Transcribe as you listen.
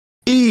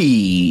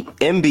the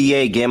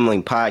NBA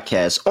Gambling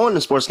Podcast on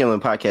the Sports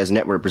Gambling Podcast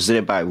Network,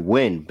 presented by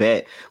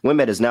WynnBET.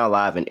 WynnBET is now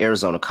live in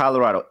Arizona,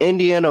 Colorado,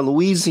 Indiana,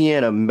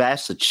 Louisiana,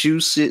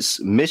 Massachusetts,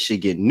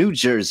 Michigan, New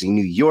Jersey,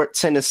 New York,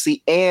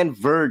 Tennessee, and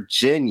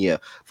Virginia.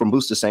 From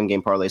booster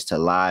same-game parlays to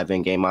live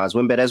in-game odds,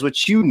 WynnBET has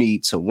what you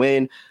need to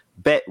win.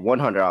 Bet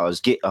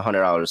 $100, get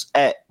 $100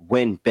 at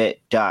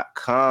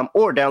wynnbet.com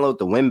or download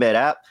the WynnBET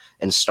app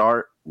and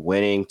start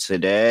winning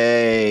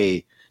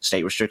today.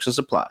 State restrictions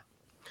apply.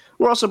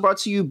 We're also brought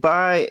to you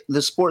by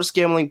the Sports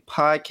Gambling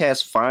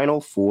Podcast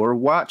Final Four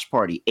Watch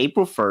Party,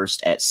 April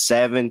 1st at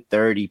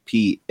 7:30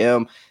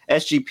 p.m.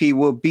 SGP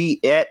will be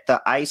at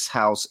the Ice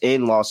House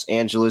in Los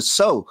Angeles,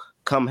 so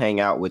come hang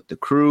out with the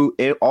crew.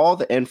 All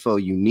the info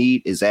you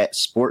need is at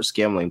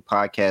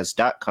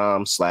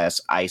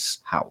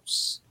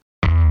sportsgamblingpodcast.com/icehouse.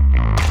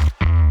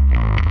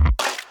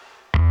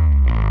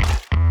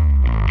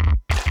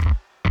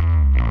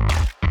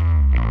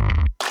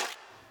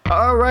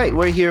 All right,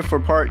 we're here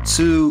for part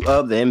 2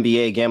 of the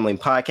NBA Gambling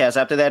Podcast.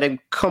 After that,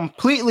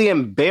 completely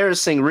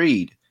embarrassing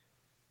read.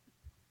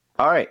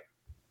 All right,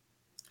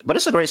 but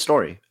it's a great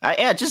story.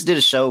 I just did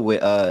a show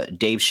with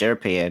Dave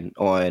Sherpan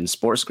on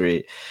Sports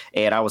Grid,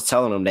 and I was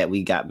telling him that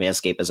we got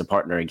Manscaped as a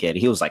partner again.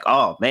 He was like,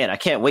 "Oh man, I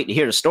can't wait to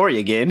hear the story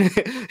again."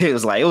 He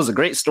was like, "It was a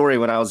great story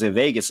when I was in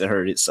Vegas and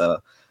heard it." So.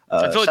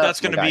 I feel like that's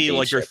going to be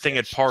like your thing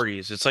at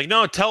parties. It's like,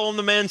 no, tell them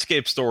the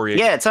Manscaped story.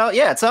 Yeah, tell them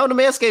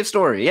the Manscaped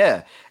story.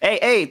 Yeah.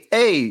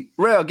 Hey,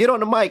 Rel, get on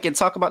the mic and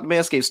talk about the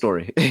Manscaped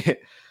story.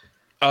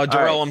 Darrell,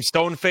 right. I'm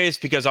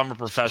stone-faced because I'm a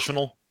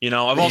professional. You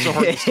know, I've also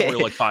heard the story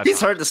like 5 times.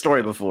 He's heard the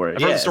story before.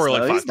 I've heard the story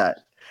like 5 times.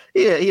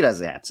 He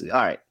doesn't have to. All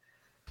right.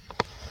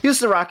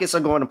 Houston Rockets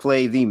are going to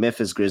play the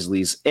Memphis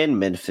Grizzlies in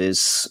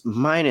Memphis,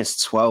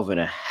 minus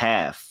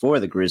 12.5 for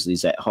the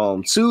Grizzlies at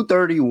home.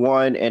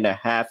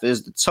 231.5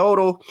 is the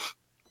total.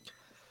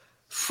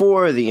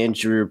 For the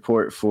injury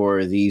report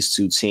for these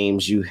two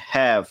teams, you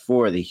have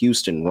for the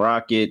Houston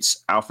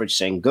Rockets, Alfred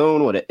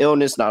Sengun with an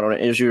illness, not on an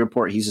injury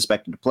report. He's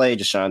expected to play.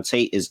 Deshaun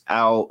Tate is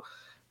out.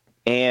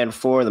 And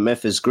for the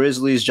Memphis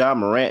Grizzlies, Ja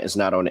Morant is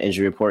not on an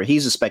injury report.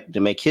 He's expected to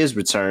make his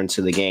return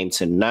to the game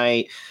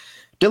tonight.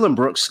 Dillon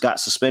Brooks got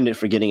suspended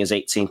for getting his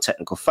 18th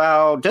technical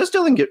foul. Does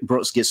Dillon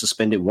Brooks get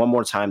suspended one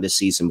more time this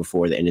season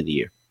before the end of the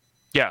year?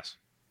 Yes.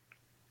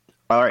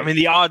 All right. I mean,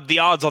 the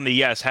odds on the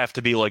yes have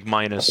to be like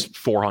minus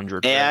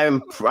 400. Yeah,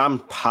 I'm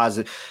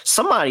positive.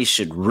 Somebody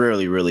should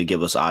really, really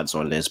give us odds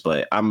on this,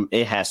 but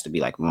it has to be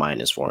like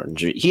minus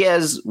 400. He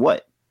has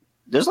what?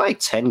 There's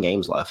like 10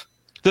 games left.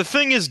 The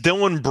thing is,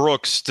 Dillon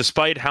Brooks,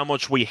 despite how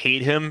much we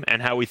hate him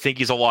and how we think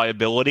he's a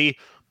liability,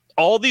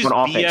 all these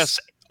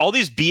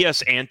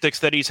BS antics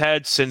that he's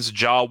had since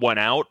Ja went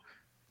out,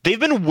 they've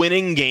been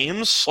winning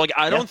games. Like,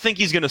 I don't think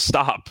he's going to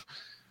stop.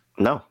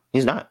 No,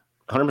 he's not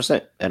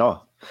 100% at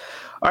all.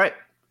 All right.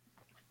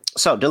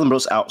 So Dillon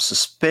Brooks out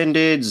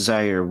suspended.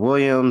 Zaire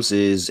Williams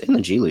is in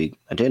the G League.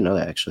 I didn't know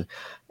that, actually.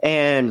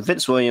 And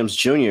Vince Williams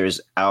Jr.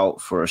 is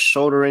out for a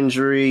shoulder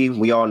injury.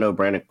 We all know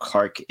Brandon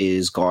Clark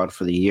is gone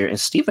for the year. And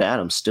Steven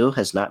Adams still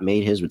has not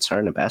made his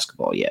return to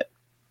basketball yet.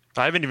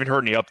 I haven't even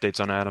heard any updates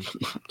on Adams.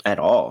 At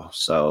all.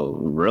 So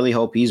really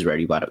hope he's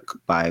ready by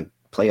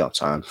playoff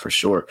time for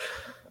sure.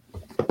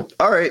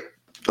 All right.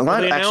 The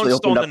line actually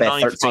opened up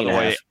at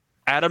 13.5.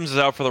 Adams is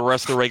out for the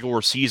rest of the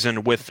regular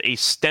season with a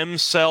stem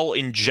cell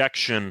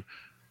injection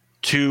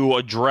to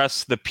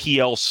address the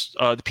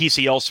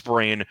PCL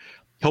sprain.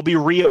 He'll be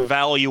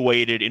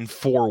reevaluated in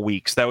 4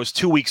 weeks. That was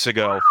 2 weeks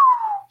ago.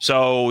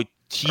 So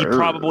he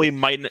probably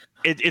might.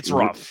 It's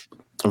rough.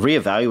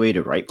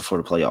 Reevaluated right before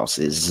the playoffs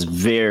is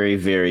very,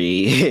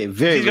 very,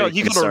 very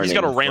concerning. He's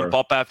got to ramp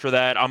up after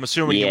that. I'm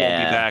assuming he won't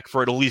be back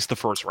for at least the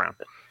first round.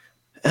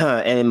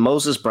 And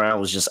Moses Brown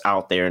was just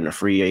out there in the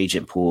free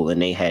agent pool,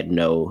 and they had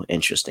no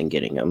interest in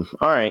getting him.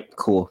 All right,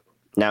 cool.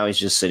 Now he's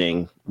just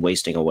sitting,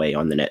 wasting away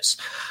on the Nets.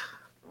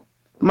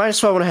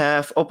 Minus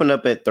 12.5, opened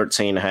up at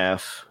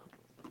 13.5.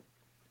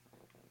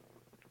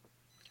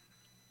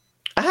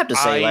 I have to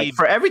say,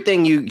 for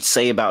everything you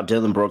say about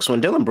Dillon Brooks,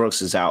 when Dillon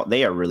Brooks is out,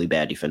 they are really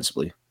bad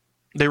defensively.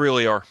 They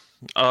really are.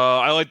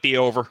 I like the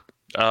over.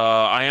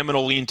 I am going to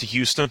lean to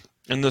Houston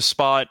in this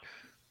spot.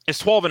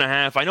 It's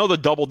 12.5. I know the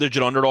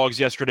double-digit underdogs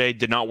yesterday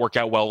did not work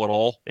out well at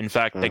all. In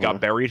fact, they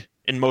got buried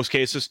in most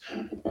cases.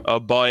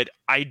 But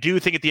I do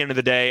think at the end of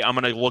the day, I'm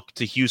going to look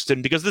to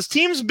Houston because this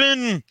team's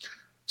been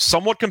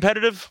somewhat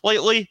competitive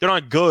lately. They're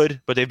not good,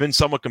 but they've been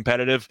somewhat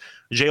competitive.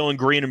 Jalen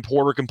Green and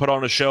Porter can put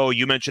on a show.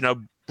 You mentioned how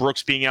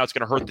Brooks being out is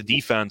going to hurt the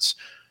defense.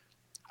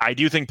 I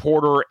do think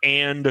Porter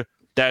and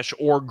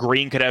or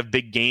Green could have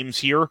big games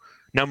here.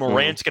 Now,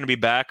 Morant's going to be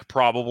back,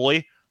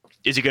 probably.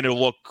 Is he going to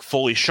look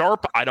fully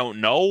sharp? I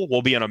don't know.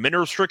 Will be on a minute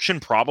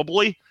restriction?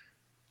 Probably.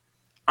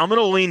 I'm going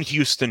to lean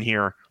Houston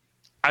here.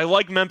 I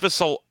like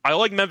Memphis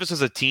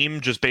as a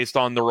team just based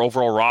on their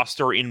overall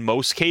roster in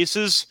most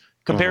cases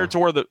compared to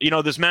where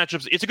this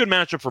matchup. It's a good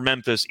matchup for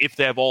Memphis if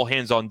they have all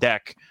hands on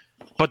deck,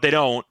 but they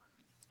don't.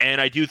 And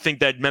I do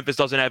think that Memphis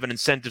doesn't have an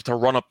incentive to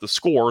run up the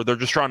score. They're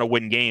just trying to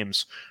win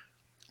games.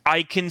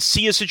 I can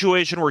see a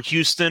situation where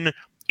Houston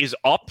is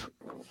up,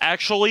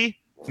 actually,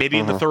 maybe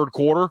in the third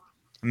quarter.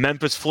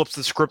 Memphis flips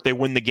the script, they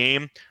win the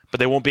game, but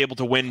they won't be able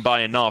to win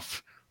by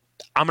enough.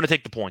 I'm going to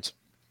take the points.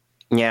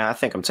 Yeah, I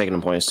think I'm taking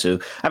the points too.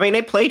 I mean,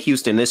 they played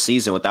Houston this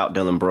season without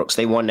Dillon Brooks.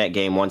 They won that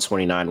game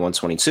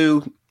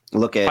 129-122.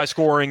 Look at high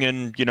scoring,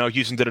 and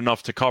Houston did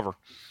enough to cover.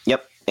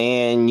 Yep,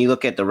 and you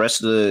look at the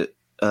rest of the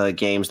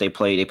games they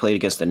played. They played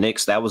against the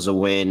Knicks. That was a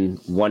win,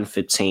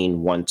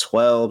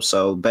 115-112.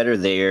 So better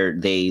there.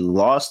 They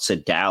lost to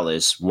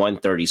Dallas,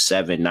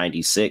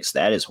 137-96.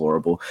 That is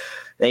horrible.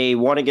 They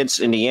won against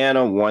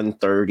Indiana,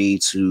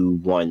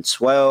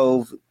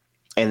 130-112.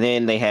 And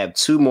then they have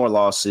two more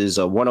losses,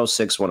 a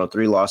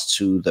 106-103 loss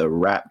to the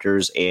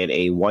Raptors and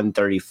a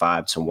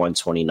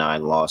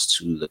 135-129 loss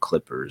to the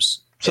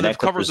Clippers. So they've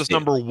covered this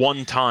number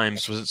one time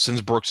since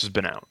Brooks has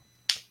been out.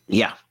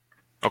 Yeah.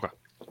 Okay.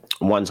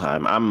 One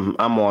time. I'm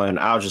on.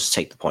 I'll just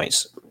take the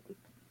points.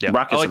 Yeah.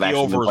 Rockets have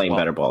actually been playing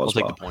better ball as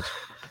well. I'll take the points.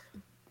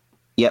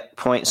 Yep.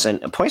 Points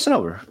and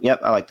over. Yep.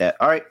 I like that.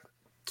 All right.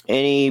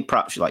 Any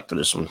props you like for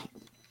this one?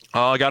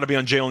 I got to be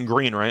on Jalen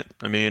Green, right?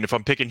 I mean, if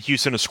I'm picking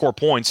Houston to score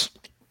points,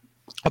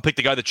 I'll pick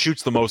the guy that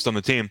shoots the most on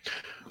the team.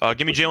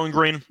 Give me Jalen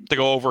Green to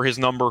go over his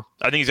number.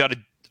 I think he's got a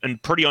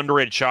pretty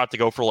underrated shot to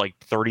go for like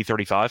 30,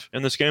 35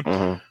 in this game.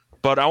 Mm-hmm.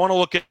 But I want to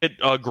look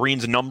at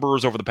Green's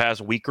numbers over the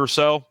past week or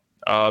so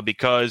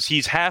because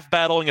he's half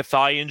battling a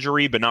thigh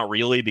injury, but not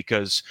really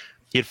because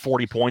he had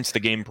 40 points the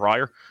game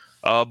prior.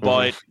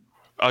 But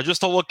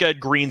just to look at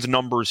Green's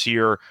numbers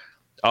here,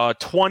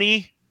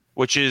 20,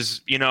 which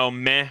is,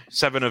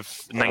 7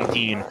 of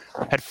 19,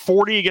 had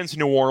 40 against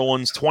New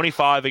Orleans,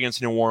 25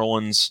 against New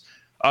Orleans.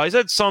 He's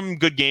had some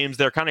good games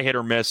there, kind of hit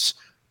or miss.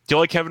 Do you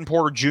like Kevin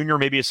Porter Jr.,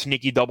 maybe a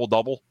sneaky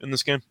double-double in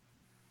this game?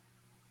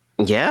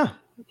 Yeah.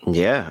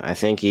 Yeah, I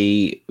think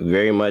he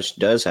very much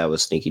does have a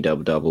sneaky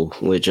double-double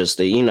with just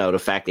the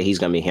fact that he's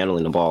going to be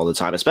handling the ball all the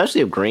time,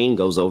 especially if Green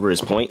goes over his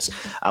points.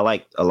 I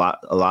like a lot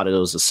of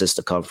those assists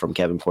to come from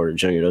Kevin Porter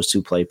Jr. Those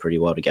two play pretty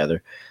well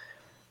together.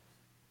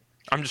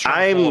 I'm just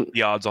trying to pull up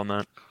the odds on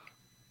that.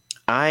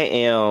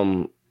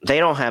 They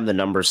don't have the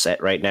numbers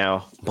set right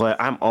now, but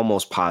I'm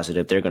almost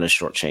positive they're going to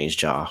shortchange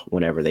Ja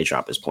whenever they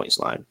drop his points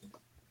line.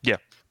 Yeah.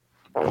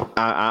 What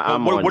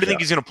do you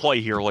think he's going to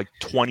play here? Like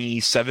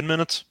 27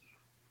 minutes?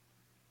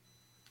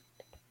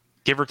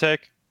 Give or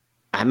take?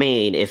 I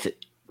mean, if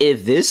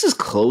this is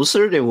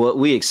closer than what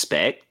we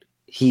expect,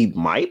 he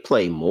might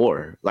play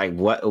more. Like,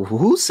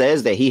 who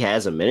says that he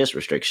has a minutes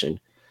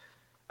restriction?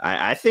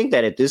 I think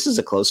that if this is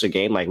a closer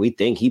game, like we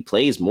think, he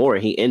plays more.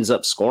 He ends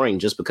up scoring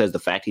just because the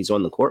fact he's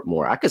on the court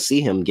more. I could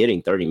see him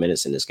getting 30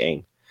 minutes in this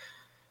game.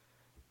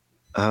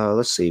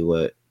 Let's see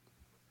what.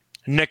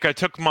 Nick, I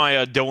took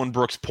my Dillon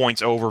Brooks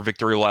points over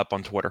victory lap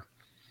on Twitter.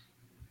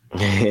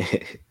 All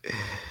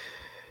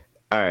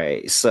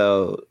right.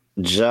 So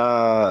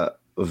Ja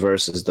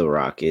versus the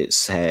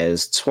Rockets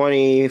has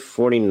 20,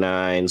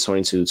 49,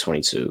 22,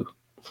 22.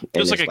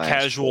 Just like a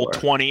casual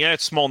 20. Yeah,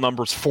 it's small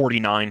numbers,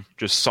 49,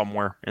 just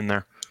somewhere in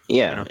there.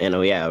 Yeah, and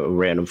a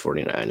random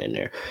 49 in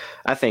there.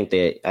 I think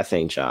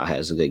Ja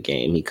has a good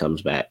game. He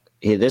comes back.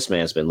 This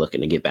man's been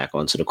looking to get back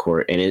onto the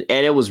court, and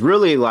it was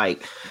really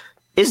like,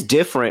 it's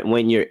different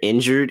when you're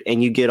injured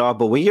and you get off,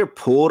 but when you're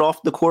pulled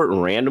off the court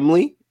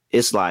randomly,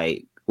 it's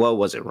like, well, it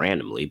wasn't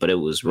randomly, but it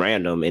was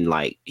random, and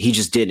like he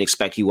just didn't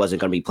expect he wasn't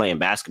going to be playing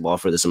basketball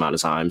for this amount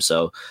of time.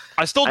 So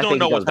I still don't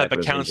know what type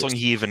of counseling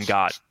he even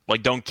got.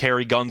 Like, don't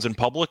carry guns in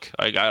public.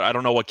 I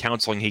don't know what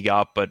counseling he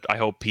got, but I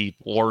hope he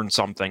learned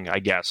something. I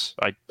guess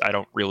I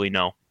don't really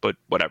know, but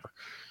whatever.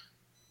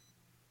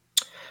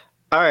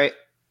 All right,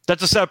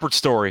 that's a separate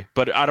story.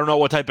 But I don't know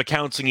what type of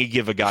counseling he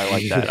give a guy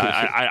like that.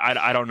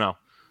 I don't know.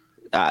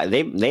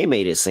 They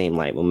made it seem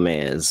like my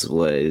man's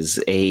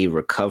was a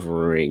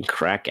recovering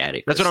crack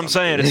addict. That's what I'm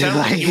saying. It sounds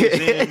like he was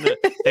in.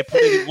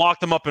 They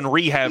locked him up in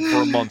rehab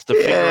for a month to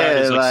figure out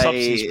his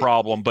substance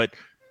problem. But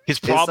his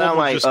problem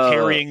was just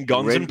carrying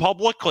guns in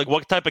public. Like,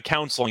 what type of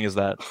counseling is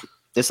that?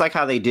 It's like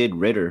how they did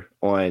Ritter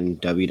on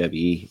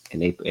WWE,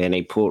 and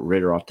they pulled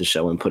Ritter off the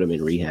show and put him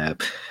in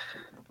rehab.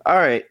 All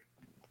right.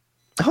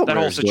 That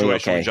whole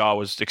situation with Ja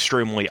was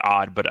extremely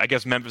odd, but I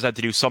guess Memphis had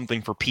to do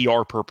something for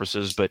PR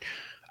purposes. But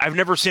I've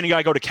never seen a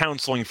guy go to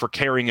counseling for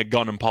carrying a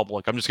gun in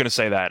public. I'm just going to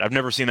say that. I've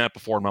never seen that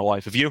before in my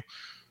life. Have you?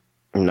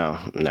 No,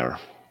 never.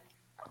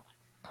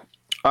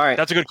 All right.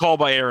 That's a good call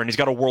by Aaron. He's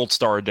got a world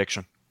star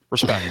addiction.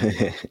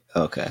 Respect.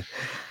 Okay.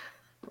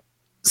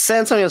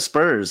 San Antonio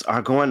Spurs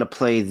are going to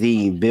play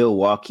the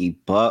Milwaukee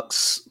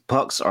Bucks.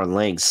 Bucks are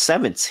laying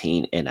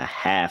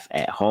 17.5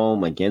 at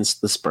home against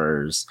the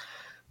Spurs.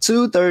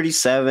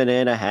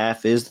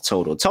 237.5 is the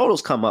total.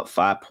 Totals come up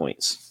 5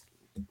 points.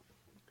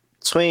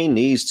 Between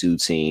these two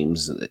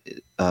teams,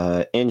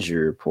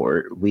 injury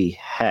report, we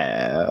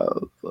have,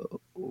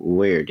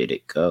 where did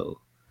it go?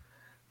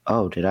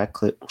 Oh, did I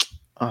click?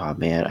 Oh,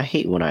 man, I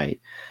hate when I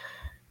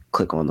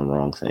click on the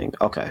wrong thing.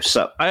 Okay,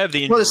 so I have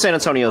the for the San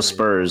Antonio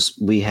Spurs,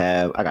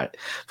 I got it.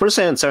 For the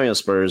San Antonio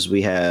Spurs,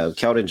 we have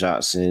Keldon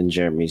Johnson,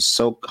 Jeremy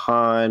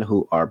Sochan,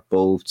 who are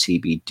both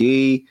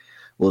TBD.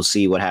 We'll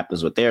see what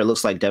happens with there. It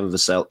looks like Devin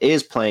Vassell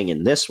is playing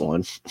in this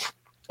one.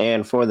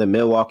 And for the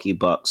Milwaukee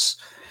Bucks,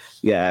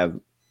 you have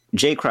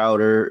Jay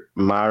Crowder,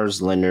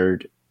 Myers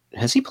Leonard.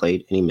 Has he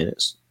played any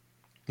minutes?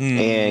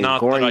 And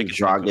Not that I Goran can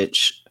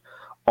Dragic,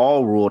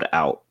 all ruled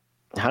out.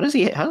 How does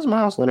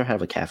Myles Leonard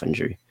have a calf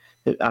injury?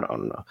 I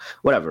don't know.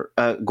 Whatever.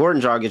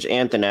 Gordon Dragic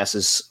and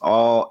Thanasis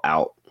all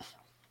out.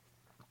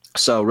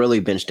 So really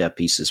bench depth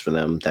pieces for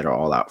them that are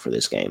all out for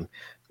this game.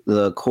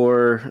 The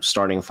core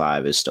starting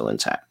five is still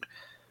intact.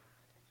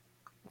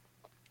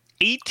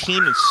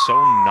 18 is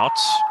so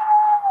nuts.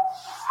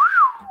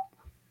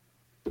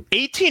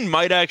 18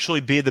 might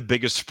actually be the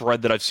biggest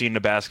spread that I've seen in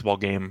a basketball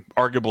game,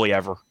 arguably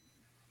ever.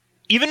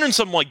 Even in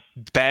some like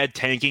bad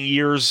tanking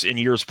years in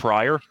years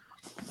prior.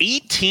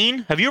 18?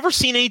 Have you ever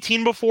seen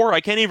 18 before?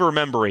 I can't even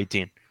remember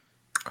 18.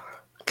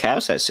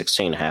 Cavs had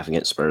 16.5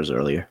 against Spurs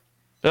earlier.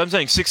 I'm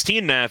saying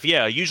 16.5.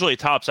 Yeah, usually it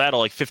tops out at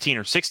like 15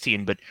 or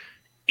 16, but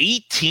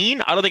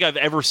 18? I don't think I've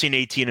ever seen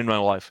 18 in my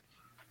life.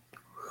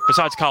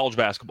 Besides college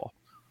basketball.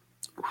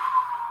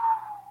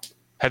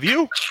 Have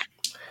you?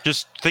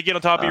 Just thinking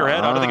on top of your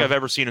head, I don't think I've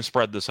ever seen a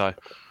spread this high.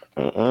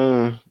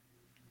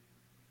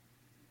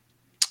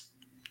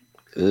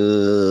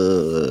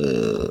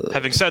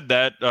 Having said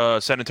that,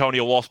 San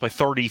Antonio lost by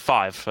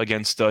 35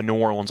 against New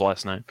Orleans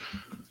last night.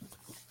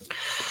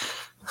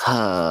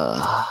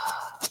 How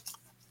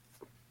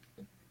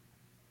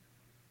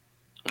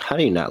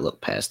do you not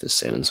look past this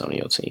San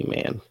Antonio team,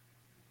 man?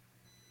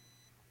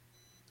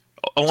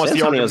 Unless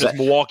the argument is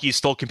Milwaukee's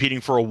still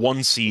competing for a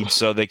 1 seed,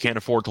 so they can't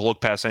afford to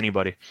look past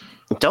anybody.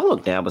 Don't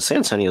look down, but San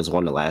Antonio's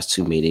won the last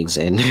 2 meetings,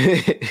 and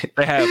they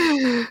have.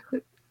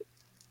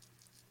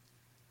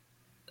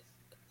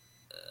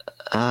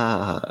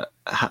 I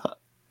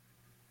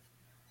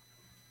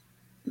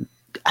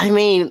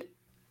mean,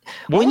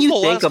 when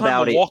you think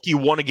about it, Milwaukee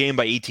won a game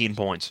by 18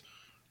 points.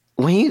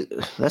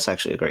 That's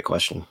actually a great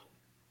question.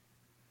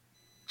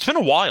 It's been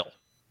a while.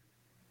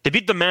 They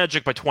beat the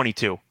Magic by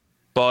 22,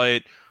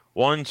 but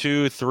 1,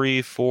 2,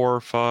 3,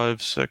 4,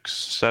 5, 6,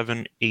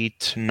 7,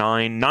 8,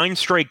 9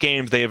 straight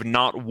games they have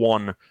not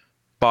won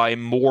by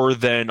more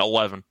than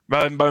 11,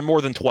 by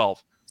more than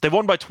 12. They've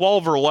won by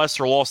 12 or less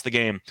or lost the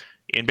game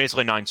in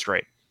basically 9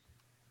 straight.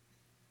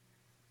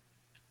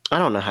 I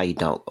don't know how you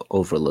don't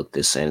overlook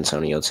this San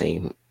Antonio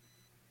team.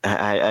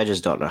 I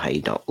just don't know how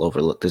you don't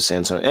overlook this San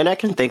Antonio. And I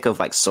can think of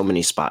like so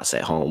many spots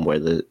at home where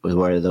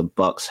the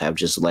Bucks have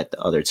just let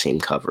the other team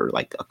cover,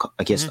 like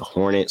against the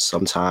Hornets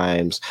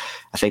sometimes.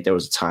 I think there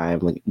was a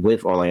time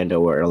with Orlando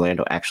where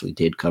Orlando actually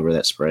did cover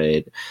that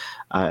spread.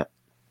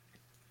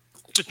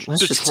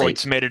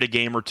 Detroit's made it a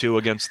game or two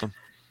against them.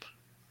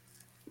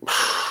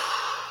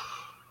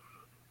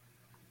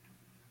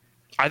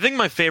 I think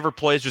my favorite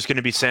play is just going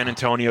to be San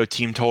Antonio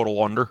team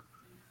total under.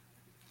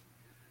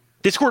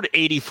 They scored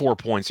 84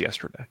 points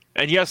yesterday.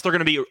 And yes, they're going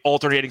to be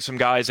alternating some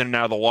guys in and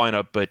out of the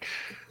lineup, but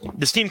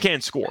this team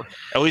can't score,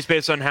 at least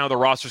based on how the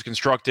roster's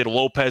constructed.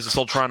 Lopez is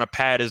still trying to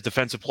pad his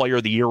Defensive Player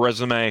of the Year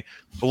resume. I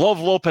love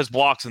Lopez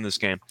blocks in this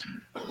game,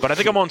 but I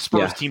think I'm on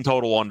Spurs team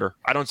total under.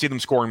 I don't see them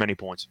scoring many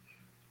points.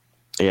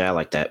 Yeah, I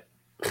like that.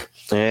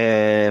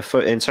 In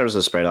terms of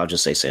the spread, I'll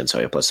just say San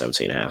Antonio plus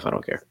 17.5. I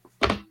don't care.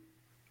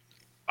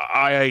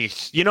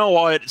 You know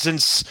what?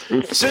 Since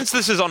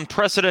this is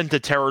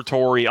unprecedented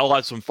territory, I'll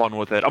have some fun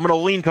with it. I'm going to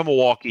lean to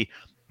Milwaukee.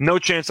 No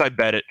chance I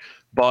bet it,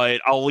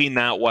 but I'll lean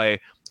that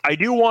way. I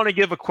do want to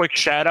give a quick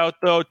shout out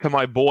though to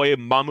my boy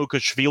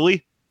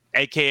Mamukashvili,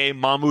 aka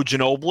Mamu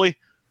Ginobili.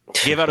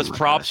 Gave out his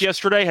props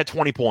yesterday. Had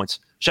 20 points.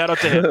 Shout out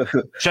to him.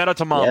 Shout out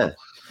to Mamu. Yeah.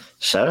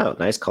 Shout out.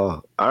 Nice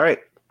call. All right.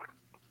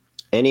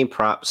 Any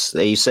props?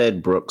 You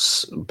said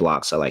Brooks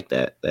blocks. I like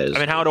that.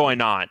 How do I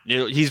not?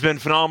 He's been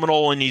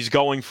phenomenal, and he's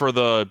going for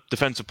the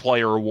Defensive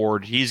Player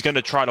Award. He's going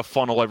to try to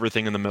funnel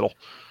everything in the middle.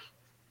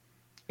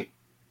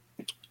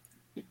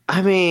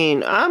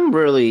 I'm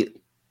really...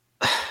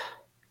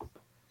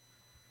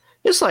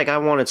 It's like I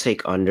want to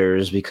take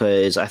unders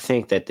because I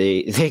think that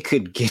they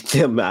could get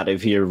them out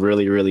of here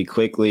really, really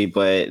quickly.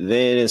 But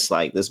then it's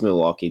like this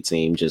Milwaukee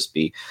team just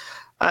be...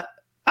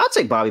 I'll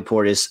take Bobby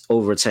Portis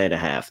over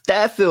 10.5.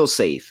 That feels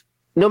safe.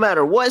 No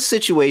matter what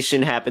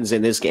situation happens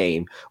in this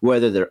game,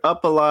 whether they're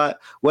up a lot,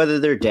 whether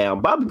they're down,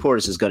 Bobby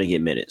Portis is going to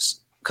get minutes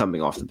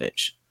coming off the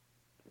bench.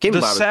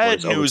 The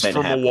sad news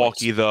for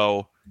Milwaukee,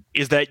 though,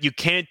 is that you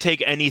can't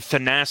take any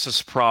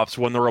Thanasis props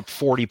when they're up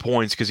 40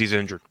 points because he's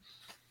injured.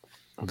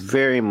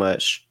 Very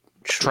much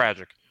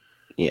tragic.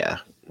 Yeah.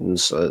 And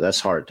so that's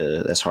hard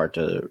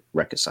to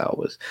reconcile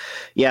with.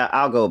 Yeah,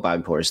 I'll go with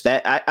Bobby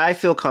Portis. I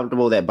feel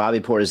comfortable that Bobby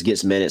Portis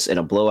gets minutes in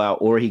a blowout,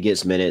 or he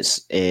gets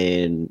minutes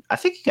in. I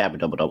think he can have a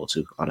double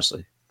too.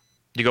 Honestly,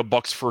 you go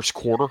Bucks first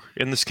quarter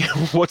in this game.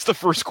 What's the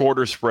first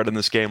quarter spread in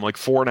this game? Like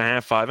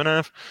 4.5,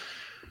 5.5.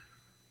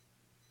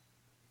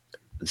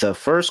 The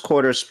first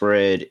quarter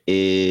spread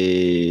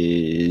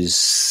is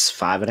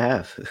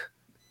 5.5.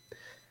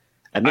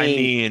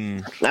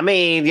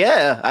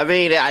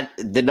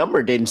 The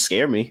number didn't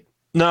scare me.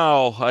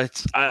 No, I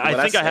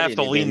think I have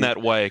to lean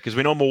that way because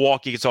we know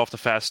Milwaukee gets off the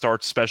fast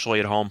starts, especially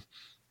at home.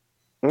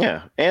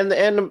 Yeah, and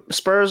the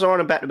Spurs are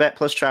on a back-to-back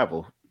plus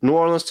travel. New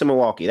Orleans to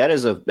Milwaukee. That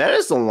is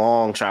the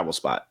long travel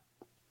spot.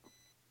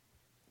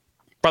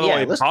 By the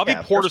way, first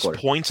Portis quarter.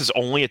 points is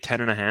only at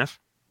 10.5.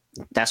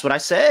 That's what I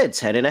said.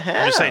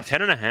 10.5. You're saying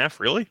 10.5?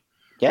 Really?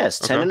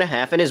 Yes,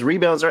 10.5, and his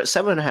rebounds are at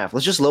 7.5.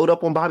 Let's just load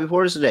up on Bobby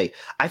Portis today.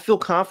 I feel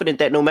confident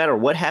that no matter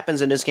what happens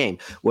in this game,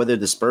 whether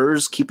the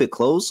Spurs keep it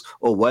close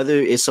or whether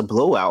it's a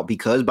blowout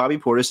because Bobby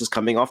Portis is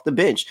coming off the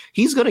bench,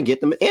 he's going to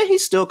get them, and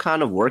he's still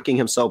kind of working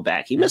himself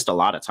back. He missed a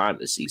lot of time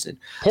this season.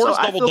 Portis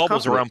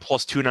double-doubles around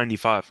plus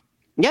 295.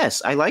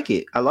 Yes, I like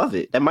it. I love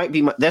it.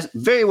 That's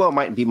very well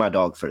might be my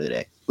dog for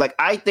today. Like,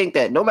 I think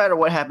that no matter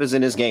what happens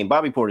in this game,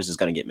 Bobby Portis is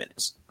going to get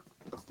minutes.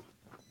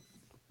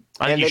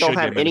 And they don't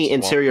have any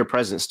interior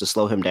presence to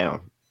slow him down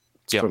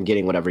from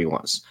getting whatever he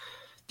wants.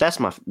 That's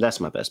my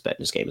best bet in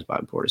this game is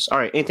Bobby Portis. All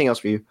right, anything else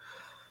for you?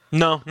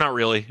 No, not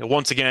really.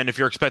 Once again, if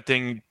you're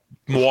expecting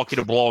Milwaukee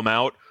to blow him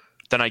out,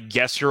 then I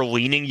guess you're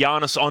leaning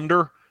Giannis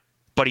under,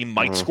 but he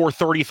might score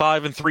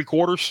 35 in 3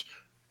 quarters.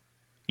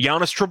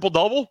 Giannis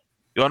triple-double?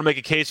 You want to make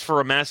a case for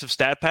a massive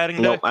stat padding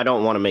day? No, I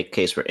don't want to make a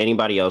case for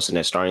anybody else in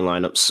that starting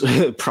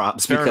lineups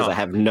props because I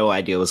have no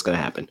idea what's going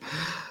to happen.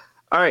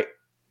 All right.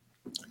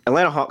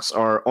 Atlanta Hawks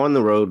are on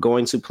the road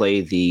going to play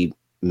the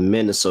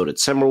Minnesota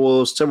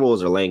Timberwolves.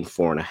 Timberwolves are laying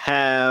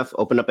 4.5,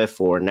 open up at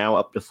 4, now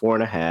up to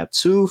 4.5.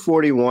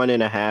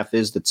 241.5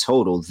 is the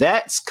total.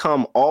 That's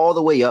come all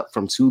the way up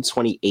from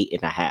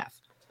 228.5.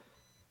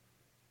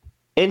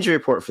 Injury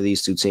report for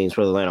these two teams.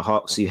 For the Atlanta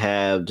Hawks, you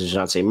have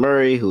DeJounte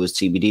Murray, who is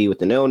TBD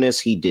with an illness.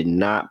 He did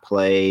not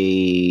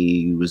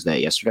play. Was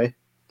that yesterday?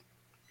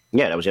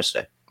 Yeah, that was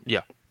yesterday.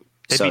 Yeah.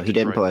 So he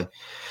didn't play.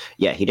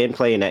 Yeah, he didn't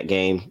play in that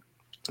game.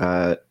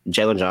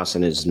 Jalen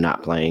Johnson is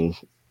not playing.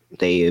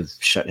 They have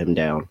shut him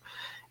down.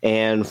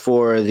 And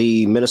for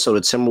the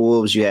Minnesota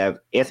Timberwolves, you have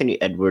Anthony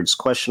Edwards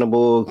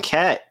questionable,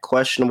 Cat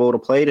questionable to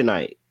play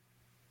tonight.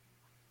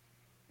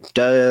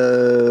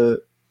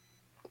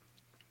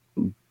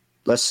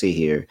 Let's see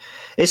here.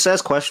 It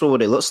says questionable,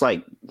 but it looks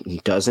like he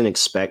doesn't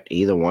expect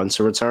either one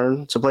to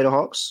return to play the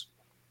Hawks.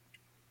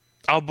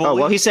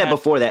 He said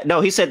before that.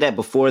 No, he said that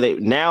before they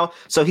now.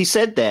 So he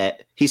said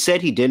that he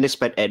didn't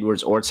expect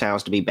Edwards or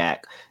Towns to be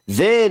back.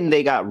 Then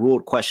they got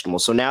ruled questionable.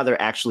 So now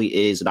there actually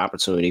is an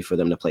opportunity for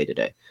them to play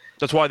today.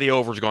 That's why the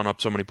over's gone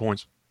up so many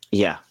points.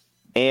 Yeah.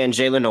 And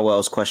Jalen Noel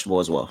is questionable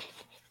as well.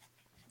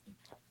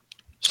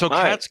 So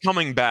Cat's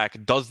coming back.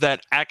 Does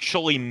that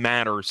actually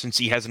matter since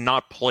he has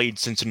not played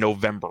since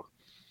November?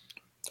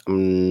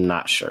 I'm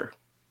not sure.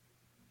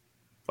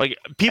 Like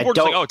people are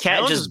just like,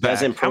 Cat just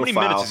doesn't profile. How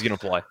many minutes is he going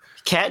to play?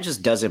 Cat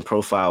just doesn't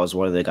profile as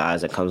one of the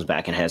guys that comes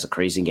back and has a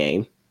crazy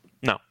game.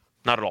 No,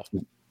 not at all.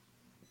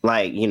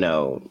 Like,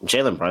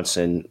 Jalen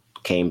Brunson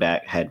came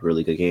back, had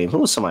really good game. Who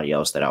was somebody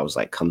else that I was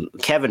like,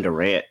 Kevin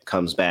Durant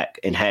comes back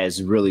and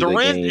has really good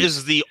games. Durant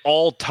is the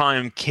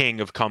all-time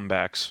king of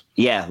comebacks.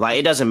 Yeah, like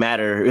it doesn't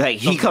matter. Like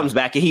he comes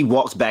back and he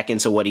walks back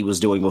into what he was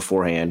doing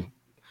beforehand.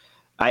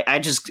 I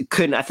just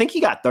couldn't. I think he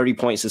got 30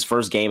 points his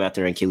first game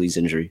after Achilles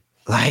injury.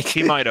 Like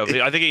he might have.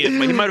 I think he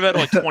might have had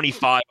like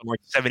 25 and like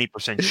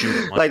 70%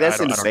 shooting. Like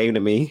that's insane to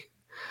me.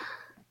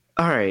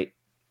 All right.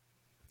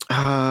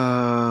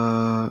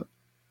 I'm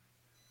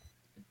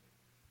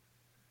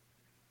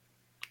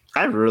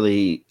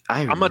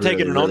not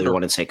taking an under. I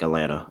want to take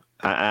Atlanta.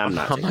 I'm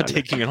not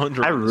taking an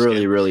under. I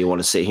really want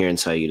to sit here and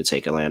tell you to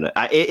take Atlanta.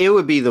 It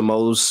would be the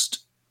most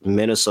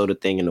Minnesota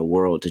thing in the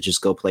world to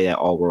just go play that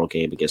all-world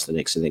game against the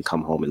Knicks and then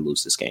come home and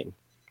lose this game.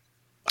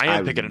 I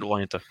am picking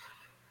Atlanta.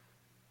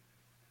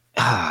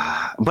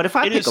 But if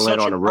I pick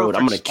Atlanta on the road,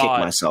 I'm going to kick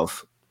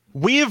myself.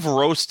 We have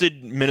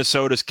roasted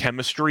Minnesota's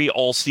chemistry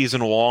all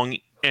season long.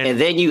 And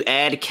then you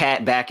add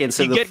Cat back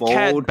into the fold.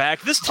 Cat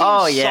back. This team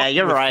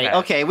you're right. Cat.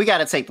 Okay, we got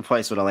to take the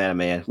place with Atlanta,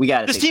 man.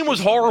 This team was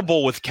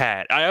horrible with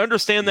Cat. I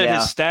understand that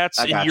his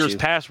stats in years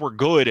past were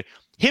good.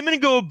 Him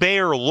and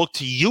Gobert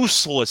looked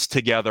useless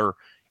together,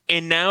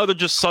 and now they're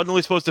just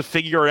suddenly supposed to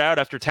figure it out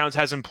after Towns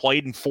hasn't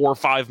played in 4 or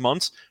 5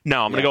 months.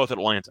 No, I'm going to go with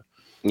Atlanta.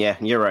 Yeah,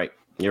 you're right.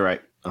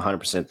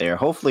 100% there.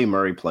 Hopefully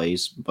Murray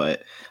plays,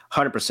 but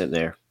 100%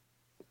 there.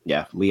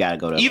 Yeah, we got to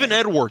go to Atlanta. Even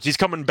Edwards, he's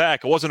coming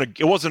back. It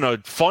wasn't a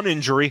fun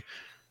injury.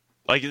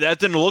 Like that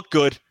didn't look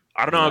good.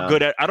 I don't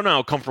know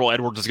how comfortable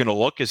Edwards is going to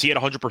look. Is he at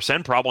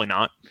 100%? Probably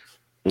not.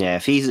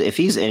 Yeah, if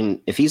he's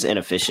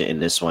inefficient in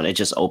this one, it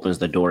just opens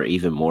the door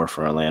even more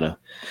for Atlanta.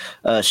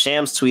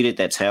 Shams tweeted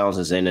that Towns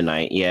is in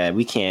tonight. Yeah,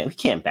 we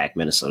can't back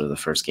Minnesota the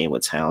first game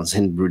with Towns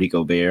and Rudy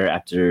Gobert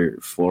after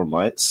 4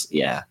 months.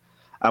 Yeah,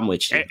 I'm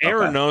with you.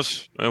 Aaron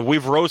knows.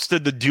 We've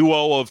roasted the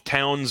duo of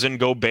Towns and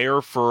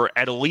Gobert for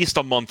at least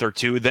a month or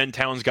two. Then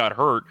Towns got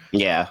hurt.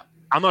 Yeah.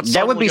 I'm not.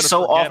 That would be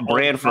so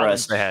off-brand for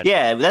us.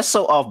 Yeah, that's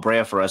so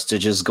off-brand for us to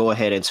just go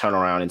ahead and turn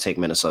around and take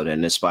Minnesota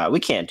in this spot. We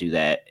can't do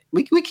that.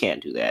 We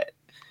can't do that.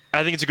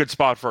 I think it's a good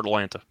spot for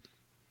Atlanta.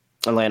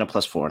 Atlanta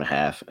plus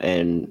 4.5,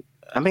 and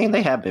I mean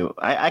they have been.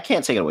 I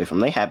can't take it away from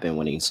them. They have been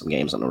winning some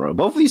games on the road.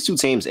 Both of these two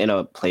teams in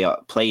a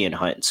play-in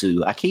hunt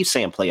too. I keep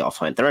saying playoff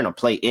hunt. They're in a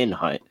play-in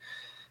hunt,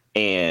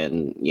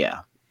 and yeah.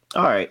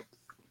 All right.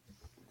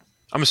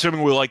 I'm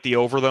assuming we like the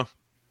over though.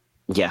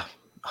 Yeah,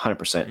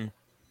 100%.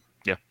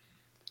 Yeah.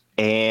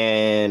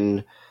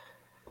 And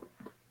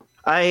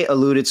I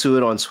alluded to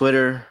it on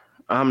Twitter.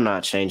 I'm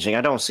not changing.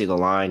 I don't see the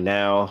line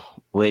now,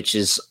 which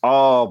is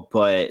all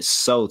but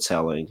so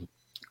telling.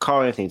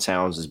 Karl Anthony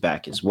Towns is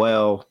back as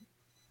well.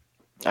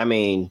 I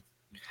mean,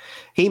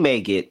 he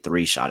may get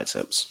 3 shot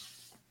attempts.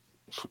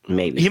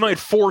 Maybe. He might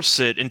force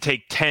it and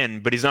take 10,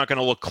 but he's not going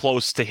to look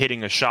close to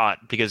hitting a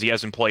shot because he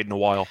hasn't played in a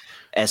while.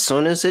 As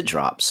soon as it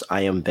drops,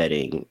 I am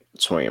betting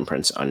Taurean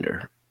Prince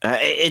under.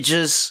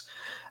 I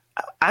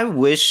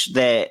wish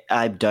that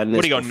I've done this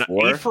What do you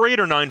before. go, 8 for 8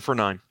 or 9 for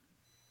 9?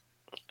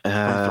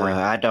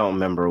 I don't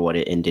remember what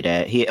it ended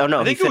at. He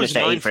finished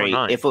at 8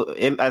 for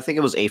 8. I think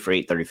it was 8 for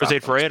 8, 35. It was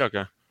 8 for 8?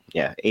 Okay.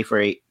 Yeah, 8 for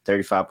 8,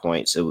 35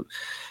 points. So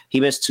he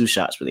missed 2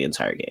 shots for the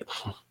entire game.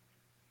 I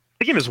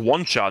think he missed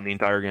 1 shot in the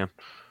entire game.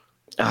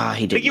 He did. I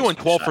think he went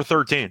 12 for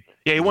 13.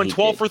 Yeah, he went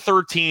 12 for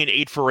 13,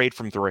 8 for 8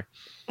 from 3.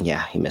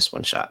 Yeah, he missed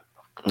 1 shot.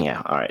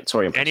 Yeah, all right.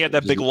 Taurean Prince. And he had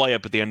that big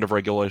layup at the end of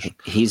regulation.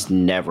 He's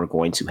never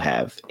going to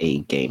have a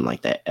game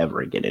like that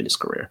ever again in his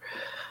career.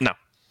 No.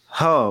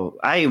 Oh,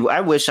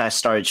 I wish I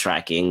started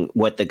tracking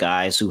what the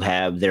guys who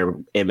have their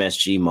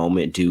MSG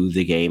moment do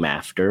the game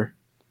after.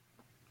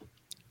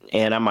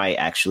 And I might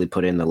actually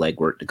put in the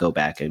legwork to go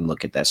back and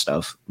look at that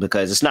stuff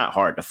because it's not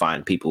hard to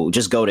find people.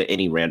 Just go to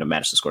any random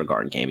Madison Square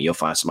Garden game and you'll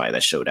find somebody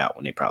that showed out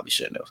when they probably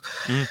shouldn't have.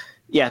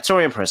 Yeah,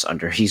 Taurean Prince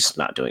under. He's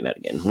not doing that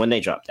again. When they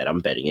drop that, I'm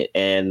betting it.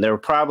 And they'll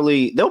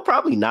probably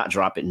not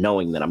drop it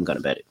knowing that I'm going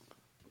to bet it.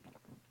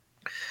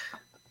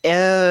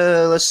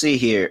 Let's see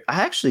here.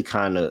 I just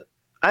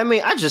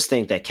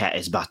think that Cat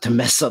is about to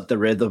mess up the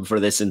rhythm for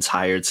this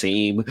entire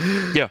team.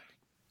 Yeah.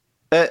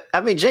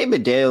 Jay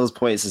McDaniels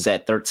points is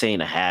at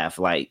 13.5.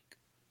 Like,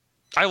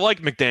 I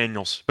like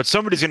McDaniels, but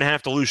somebody's going to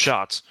have to lose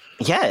shots.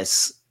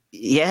 Yes.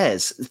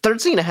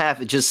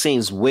 13.5. It just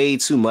seems way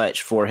too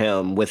much for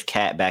him with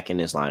Cat back in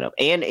his lineup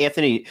and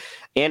Anthony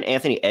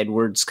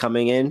Edwards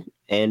coming in.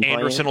 And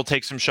Anderson will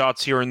take some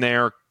shots here and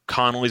there.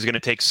 Connolly's going to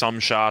take some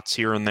shots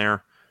here and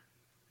there.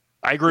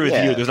 I agree with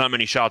you. There's not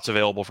many shots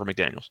available for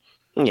McDaniels.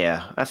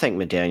 Yeah, I think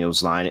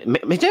McDaniels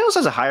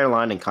has a higher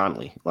line than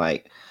Connolly.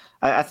 Like,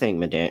 I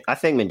think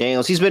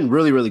McDaniels, he's been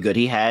really, really good.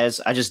 He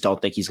has. I just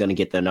don't think he's going to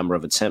get the number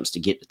of attempts to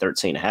get to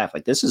 13.5.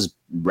 Like, this is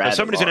rather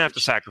somebody's going to have large.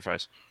 to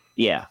sacrifice.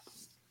 Yeah.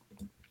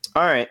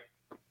 All right.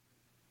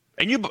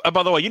 And you,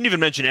 by the way, you didn't even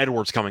mention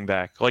Edwards coming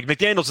back. Like,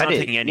 McDaniels not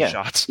taking any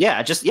shots.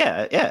 Yeah,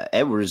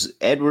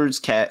 Edwards,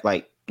 Cat,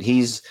 like,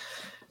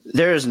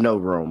 there is no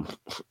room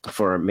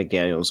for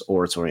McDaniels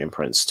or Taurean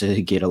Prince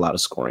to get a lot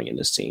of scoring in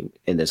this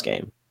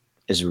game.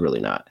 It's really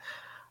not.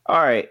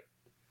 All right.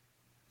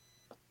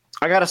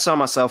 I got to sell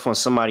myself on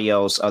somebody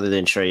else other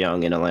than Trae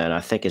Young in Atlanta.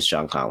 I think it's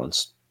John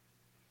Collins.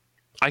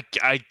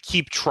 I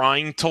keep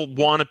trying to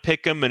want to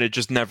pick him, and it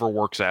just never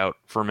works out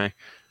for me.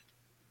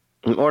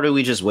 Or do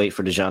we just wait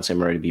for DeJounte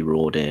Murray to be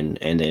ruled in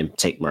and then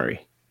take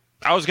Murray?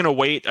 I was going to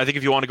wait. I think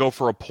if you want to go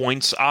for a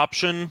points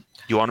option,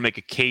 you want to make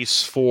a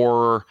case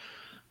for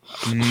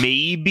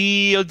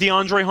maybe a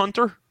DeAndre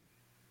Hunter?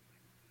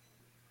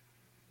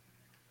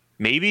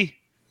 Maybe?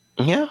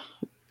 Yeah.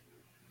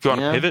 If you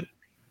want to pivot?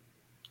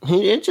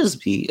 It'd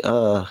just be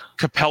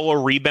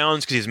Capella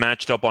rebounds because he's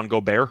matched up on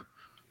Gobert.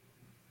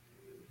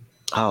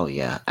 Oh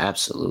yeah,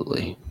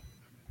 absolutely.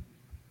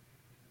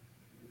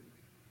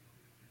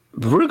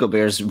 Rudy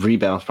Gobert's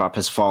rebound prop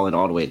has fallen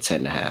all the way to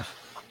 10.5.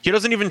 He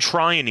doesn't even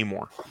try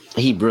anymore.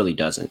 He really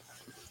doesn't.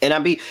 And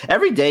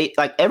every day,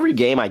 like every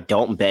game I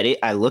don't bet it,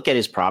 I look at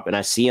his prop and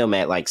I see him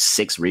at like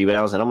 6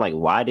 rebounds and I'm like,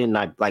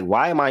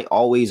 why am I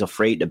always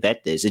afraid to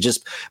bet this?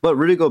 But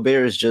Rudy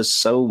Gobert is just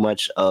so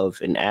much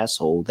of an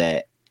asshole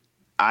that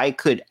I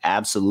could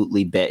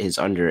absolutely bet his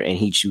under and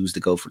he choose to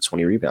go for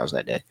 20 rebounds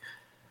that day.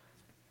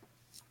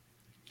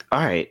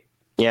 All right.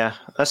 Yeah,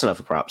 that's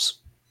enough of props.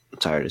 I'm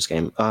tired of this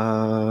game.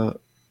 No,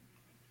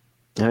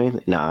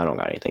 I don't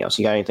got anything else.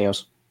 You got anything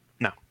else?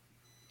 No.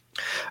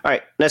 All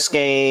right, next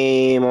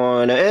game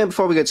on. And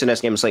before we get to the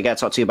next game, I got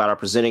to talk to you about our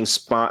presenting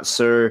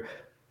sponsor,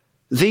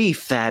 the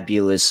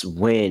fabulous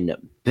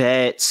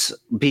WynnBET,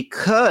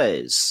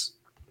 because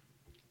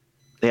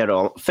they had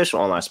an official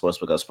online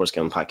sportsbook of Sports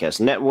Gambling Podcast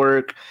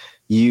Network.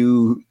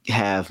 You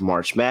have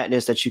March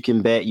Madness that you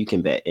can bet. You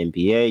can bet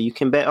NBA. You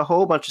can bet a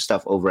whole bunch of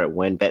stuff over at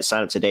WynnBET.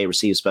 Sign up today.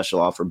 Receive a special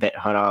offer. Bet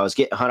 $100.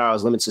 Get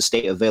 $100 limited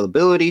state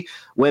availability.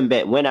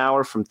 WynnBET Win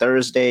Hour from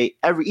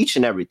each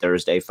and every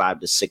Thursday,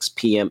 5 to 6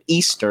 p.m.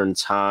 Eastern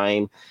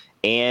Time.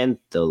 And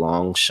the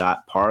long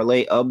shot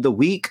parlay of the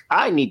week.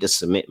 I need to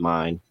submit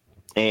mine.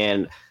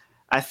 And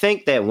I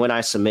think that when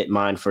I submit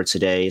mine for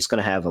today, it's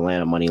going to have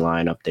Atlanta money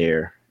line up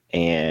there.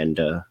 And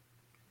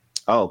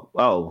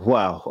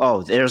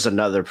there's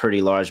another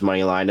pretty large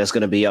money line that's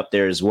going to be up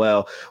there as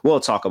well. We'll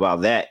talk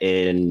about that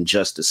in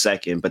just a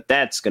second, but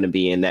that's going to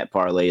be in that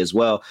parlay as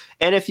well.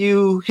 And if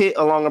you hit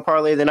a longer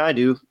parlay than I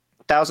do,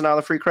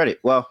 $1,000 free credit.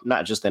 Well,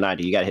 not just than I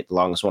do. You got to hit the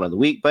longest one of the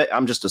week, but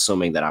I'm just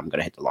assuming that I'm going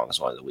to hit the longest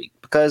one of the week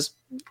because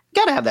you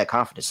got to have that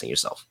confidence in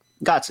yourself.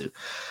 Got to.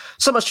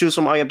 So much choose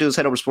from. All you have to do is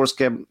head over to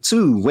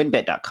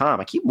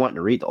WynnBET.com. I keep wanting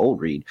to read the old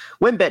read.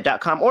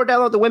 WynnBET.com or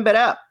download the WynnBET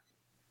app.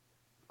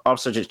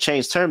 Also, just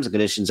change terms and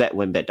conditions at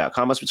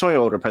WynnBET.com. Must be 20 or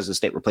older, present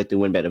state, will play through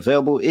WynnBET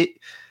available.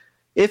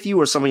 If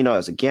you or someone you know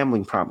has a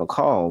gambling problem,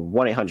 call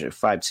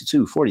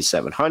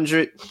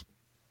 1-800-522-4700.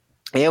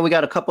 And we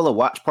got a couple of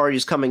watch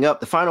parties coming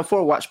up. The Final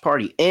Four watch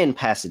party in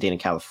Pasadena,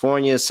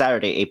 California,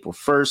 Saturday, April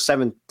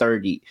 1st,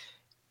 7:30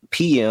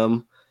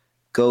 p.m.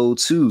 Go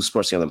to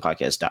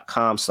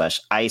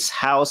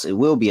sportsgamblingpodcast.com/icehouse. It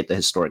will be at the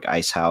historic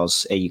Ice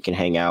House, and you can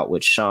hang out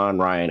with Sean,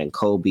 Ryan, and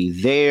Kobe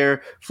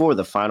there for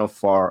the Final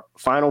Four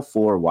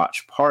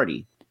watch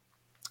party.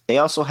 They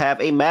also have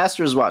a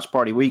Masters watch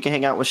party where you can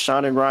hang out with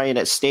Sean and Ryan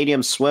at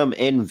Stadium Swim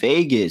in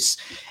Vegas.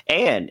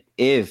 And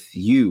if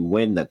you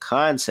win the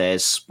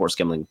contest,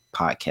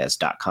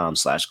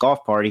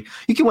 sportsgamblingpodcast.com/golf party,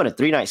 you can win a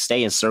 3-night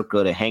stay in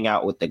Circa to hang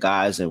out with the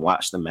guys and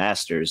watch the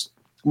Masters.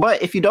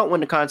 But if you don't win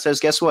the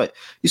contest, guess what?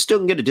 You still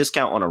can get a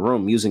discount on a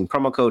room using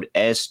promo code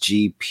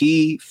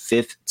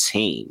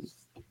SGP15.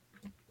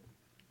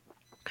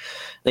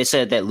 They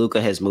said that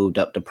Luka has moved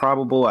up to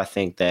probable. I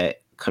think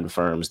that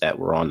confirms that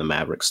we're on the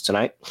Mavericks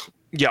tonight.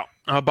 Yeah.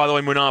 By the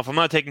way, Munaf, I'm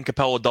not taking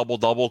Capella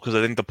double-double because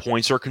I think the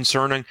points are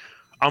concerning.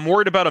 I'm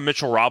worried about a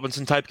Mitchell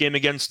Robinson type game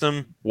against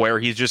him where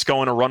he's just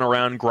going to run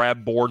around,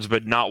 grab boards,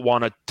 but not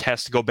want to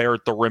test Gobert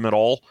at the rim at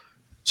all.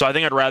 So I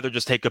think I'd rather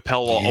just take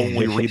Capella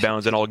only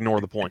rebounds and I'll ignore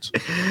the points.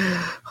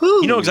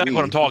 You know exactly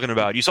what I'm talking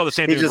about. You saw the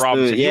same thing with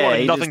Robinson. He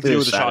had nothing to do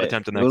with the shot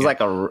attempt in that game. It was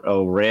like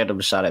a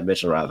random shot at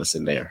Mitchell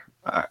Robinson there.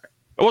 Right.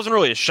 It wasn't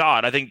really a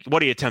shot. I think, what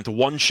did he attempt?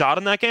 One shot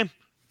in that game?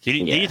 Did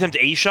he attempt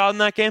a shot in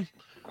that game?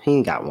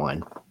 He got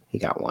one.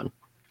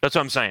 That's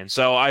what I'm saying.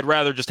 So I'd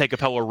rather just take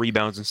Capella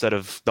rebounds instead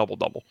of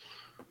double-double.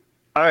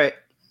 All right.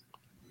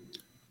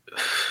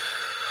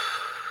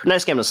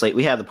 Next game on the slate,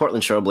 we have the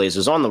Portland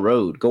Trailblazers on the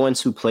road going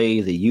to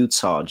play the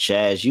Utah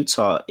Jazz.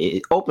 Utah,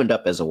 it opened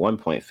up as a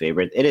 1-point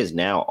favorite. It is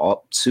now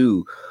up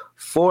to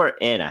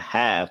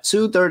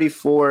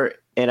 4.5.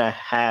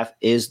 234.5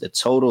 is the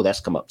total. That's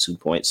come up 2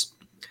 points.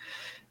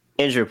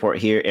 Injury report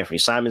here. Anthony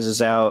Simons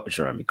is out.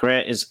 Jeremy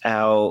Grant is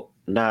out.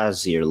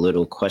 Nasir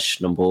Little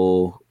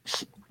questionable.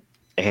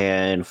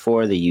 And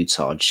for the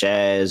Utah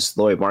Jazz,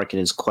 Lauri Markkanen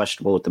is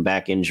questionable with the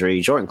back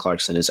injury. Jordan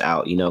Clarkson is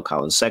out.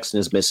 Colin Sexton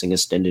is missing an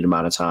extended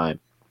amount of time.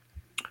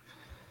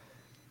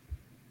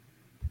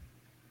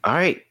 All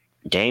right.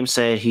 Dame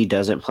said he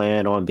doesn't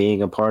plan on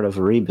being a part of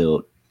a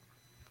rebuild.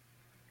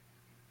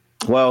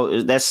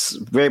 Well, that's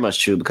very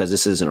much true because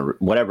this isn't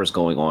whatever's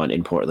going on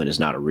in Portland is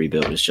not a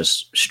rebuild. It's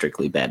just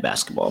strictly bad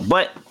basketball.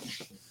 But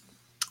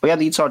we have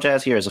the Utah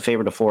Jazz here as a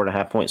favorite of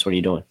 4.5 points. What are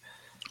you doing?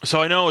 So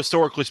I know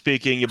historically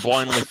speaking, you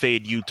blindly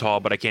fade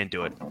Utah, but I can't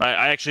do it.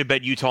 I actually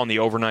bet Utah in the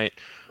overnight.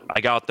 I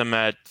got them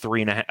at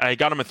 3.5. I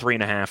got them at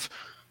 3.5.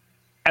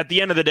 At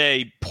the end of the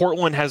day,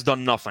 Portland has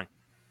done nothing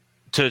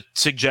to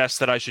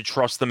suggest that I should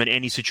trust them in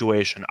any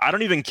situation. I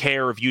don't even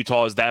care if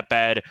Utah is that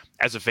bad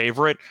as a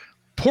favorite.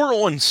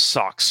 Portland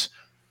sucks.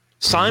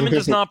 Simon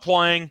is not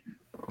playing.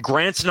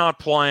 Grant's not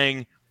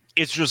playing.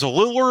 It's just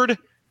Lillard,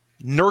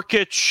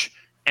 Nurkic,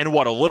 and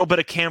a little bit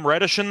of Cam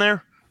Reddish in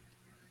there?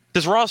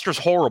 This roster's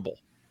horrible.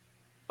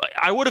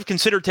 I would have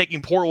considered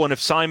taking Portland if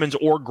Simons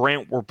or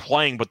Grant were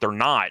playing, but they're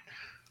not.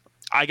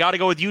 I got to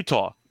go with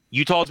Utah.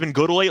 Utah's been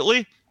good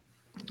lately.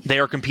 They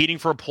are competing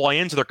for a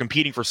play-in, so they're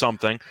competing for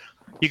something.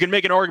 You can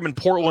make an argument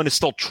Portland is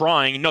still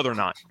trying. No, they're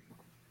not.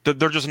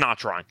 They're just not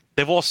trying.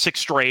 They've lost 6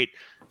 straight.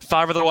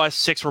 5 of their last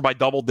 6 were by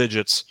double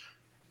digits.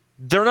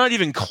 They're not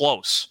even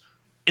close.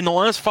 In the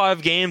last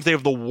 5 games, they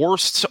have the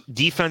worst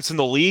defense in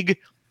the league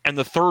and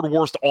the 3rd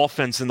worst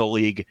offense in the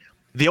league.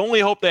 The only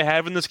hope they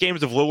have in this game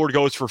is if Lillard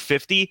goes for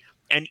 50.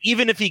 And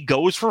even if he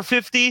goes for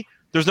 50,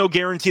 there's no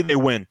guarantee they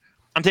win.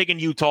 I'm taking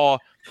Utah.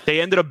 They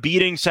ended up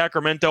beating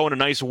Sacramento in a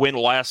nice win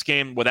last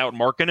game without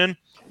Markkanen.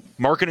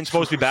 Markkanen's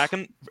supposed to be back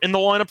in the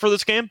lineup for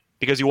this game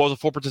because he was a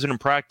full participant in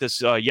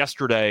practice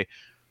yesterday.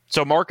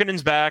 So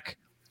Markkanen's back.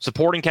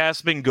 Supporting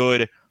cast has been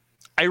good.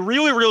 I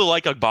really, really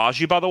like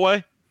Agbaji, by the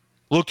way.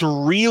 Looked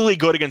really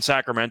good against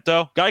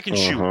Sacramento. Guy can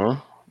shoot.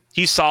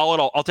 He's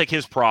solid. I'll take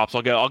his props.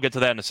 I'll get to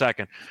that in a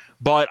second.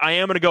 But I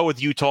am going to go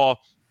with Utah.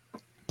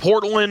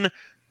 Portland,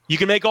 you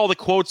can make all the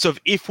quotes of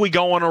if we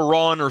go on a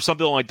run or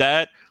something like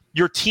that.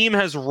 Your team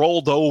has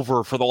rolled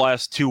over for the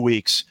last 2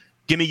 weeks.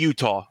 Give me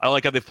Utah. I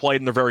like how they've played,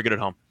 and they're very good at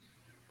home.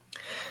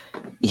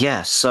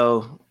 Yeah,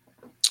 so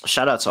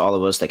shout out to all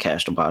of us that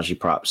cashed Agbaji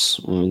props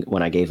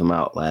when I gave him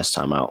out last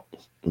time out.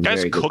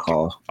 Very good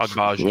call.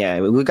 Agbaji. Yeah,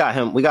 we got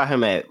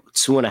him at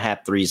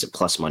 2.5 threes at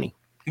plus money.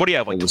 What do you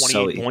have, like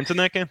 28 points in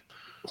that game?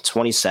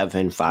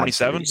 27, 5,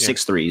 27?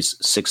 6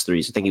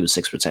 threes. I think he was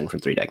 6 for 10 from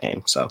 3 that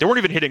game. So they weren't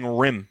even hitting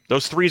rim.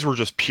 Those threes were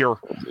just pure.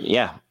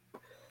 Yeah.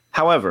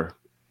 However,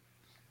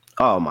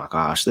 oh my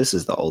gosh, this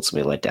is the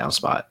ultimate letdown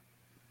spot.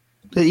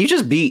 You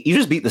just beat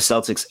the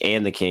Celtics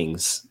and the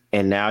Kings,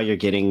 and now you're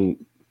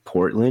getting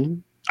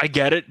Portland. I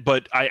get it,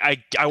 but I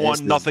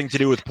want nothing to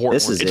do with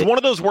Portland. It's one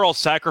of those where I'll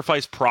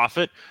sacrifice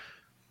profit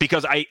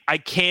because I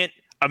can't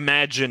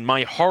imagine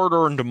my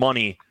hard-earned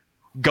money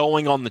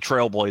going on the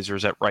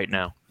Trailblazers at right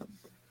now.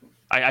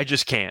 I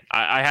just can't.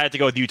 I had to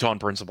go with Utah on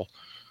principle.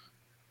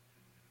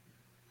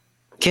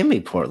 Give me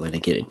Portland to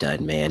get it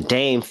done, man.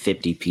 Dame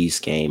 50-piece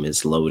game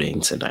is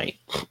loading tonight.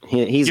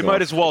 You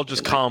might as well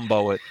just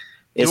combo it.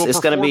 It's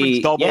going to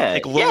be double,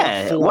 take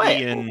Lillard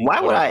 40 why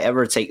would I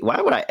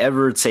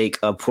ever take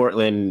a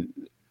Portland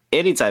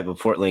any type of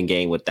Portland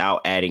game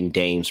without adding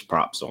Dame's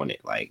props on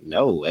it? Like,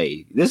 no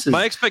way. This is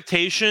my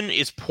expectation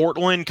is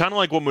Portland, kind of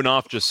like what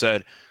Munaf just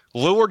said.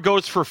 Lillard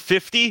goes for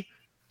 50,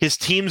 his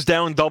team's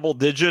down double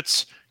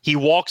digits. He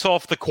walks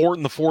off the court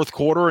in the fourth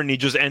quarter and he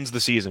just ends the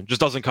season.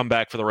 Just doesn't come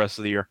back for the rest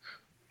of the year.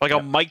 Like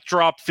a mic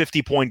drop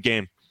 50-point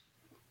game.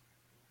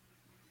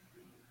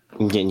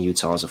 I'm getting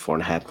Utah as a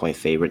 4.5-point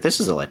favorite. This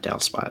is a letdown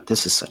spot.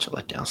 This is such a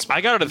letdown spot.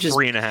 I got it at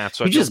 3.5,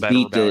 so you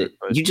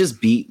just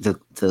beat the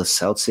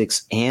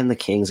Celtics and the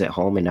Kings at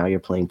home, and now you're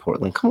playing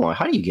Portland. Come on,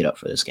 how do you get up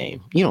for this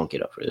game? You don't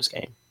get up for this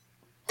game.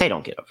 They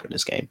don't get up for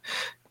this game.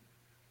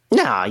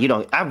 Nah, you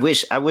don't. I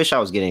wish I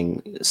was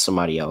getting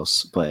somebody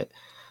else, but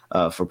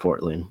for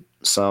Portland,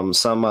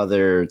 some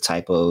other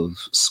type of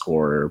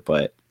scorer,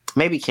 but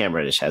maybe Cam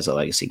Reddish has a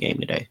legacy game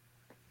today.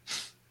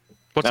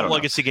 What's a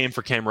legacy game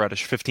for Cam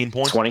Reddish? 15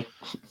 points? 20.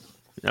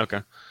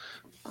 Okay.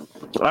 All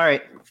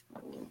right.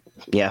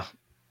 Yeah.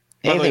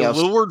 Anything else?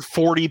 Lillard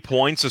 40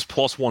 points is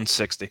plus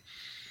 160.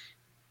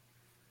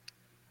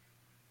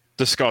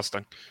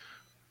 Disgusting.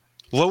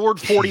 Lillard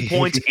 40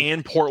 points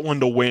and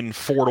Portland to win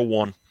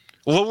 4-1.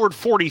 Lillard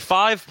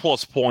 45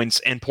 plus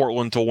points and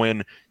Portland to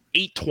win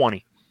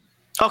 820.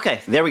 Okay,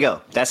 there we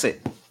go. That's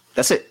it.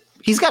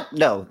 He's got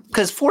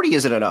because 40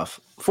 isn't enough.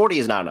 40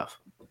 is not enough.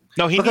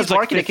 No, he needs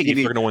like 50 if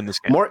you're going to win this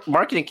game.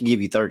 Marketing can give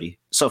you 30.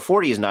 So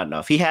 40 is not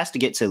enough. He has to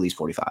get to at least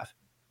 45.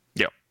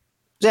 Yeah.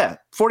 Yeah,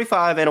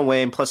 45 and a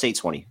win plus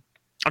 820.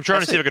 I'm trying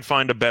to see if I could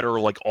find a better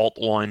like alt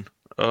line.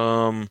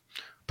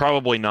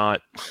 Probably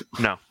not.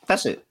 No.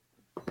 That's it.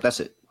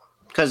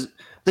 Because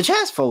the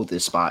Jazz fold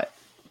this spot.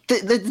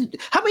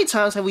 How many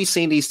times have we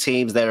seen these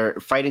teams that are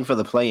fighting for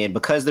the play-in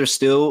because they're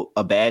still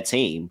a bad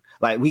team?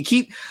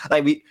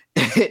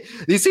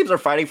 These teams are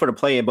fighting for the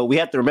play-in, but we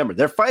have to remember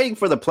they're fighting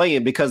for the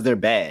play-in because they're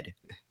bad.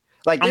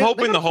 I'm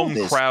hoping the home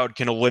crowd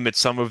can limit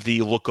some of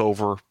the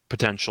look-over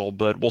potential,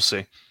 but we'll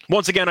see.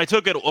 Once again, I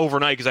took it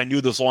overnight because I knew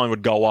this line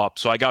would go up,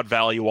 so I got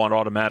value on it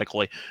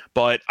automatically.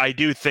 But I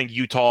do think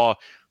Utah,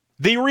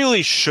 they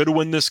really should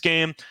win this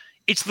game.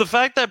 It's the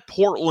fact that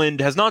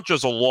Portland has not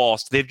just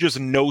lost, they've just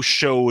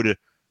no-showed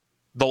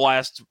the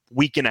last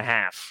week and a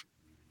half.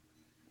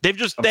 They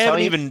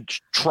haven't even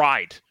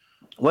tried.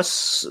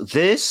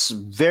 This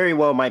very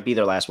well might be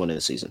their last win of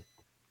the season.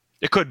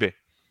 It could be.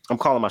 I'm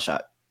calling my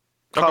shot.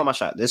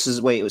 This is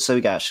so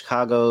we got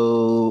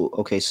Chicago,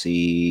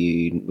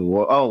 OKC.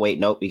 Oh wait,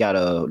 nope. We got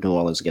New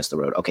Orleans against the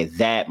road. Okay,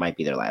 that might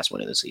be their last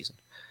win of the season.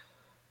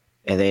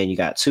 And then you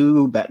got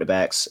 2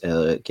 back-to-backs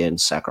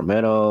against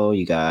Sacramento.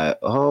 You got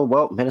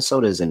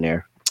Minnesota is in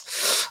there.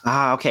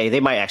 Okay, they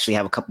might actually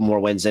have a couple more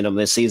wins in them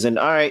this season.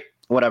 All right,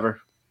 whatever.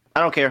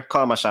 I don't care.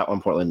 Calling my shot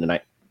on Portland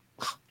tonight.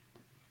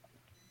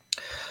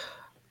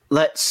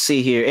 Let's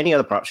see here. Any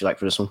other props you like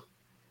for this one?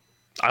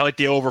 I like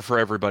the over for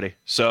everybody,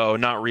 so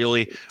not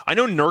really. I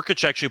know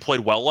Nurkic actually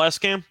played well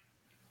last game.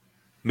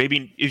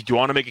 Maybe do you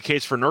want to make a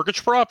case for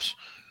Nurkic props?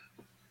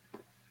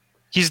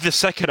 He's the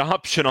second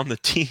option on the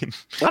team.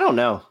 I don't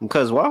know,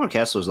 because Walker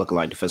Kessler is looking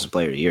like Defensive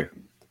Player of the Year.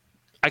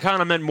 I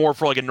kind of meant more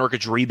for like a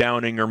Nurkic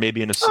rebounding or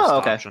maybe an assist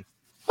option.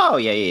 Oh,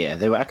 yeah.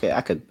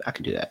 I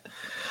could do that.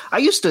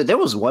 There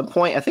was one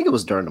point, I think it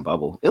was during the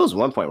bubble. It was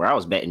one point where I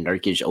was betting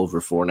Nurkic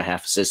over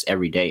 4.5 assists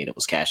every day, and it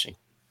was cashing.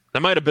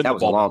 That might have been a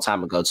long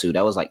time ago, too.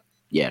 That was like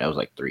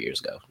 3 years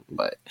ago.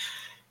 But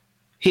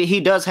he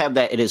does have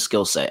that in his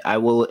skill set. I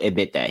will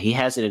admit that. He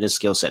has it in his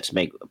skill set to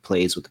make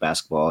plays with the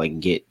basketball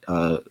and get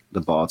the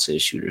ball to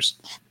his shooters.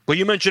 Well,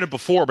 you mentioned it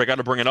before, but I got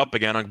to bring it up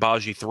again on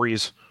Agbaji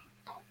threes.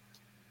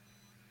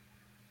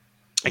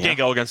 I can't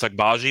go against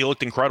Agbaji. He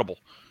looked incredible.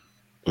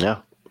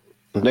 Yeah.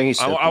 I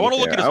want to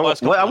look at his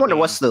last couple I wonder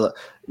what's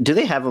do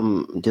they have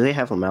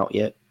him out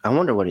yet? I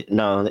wonder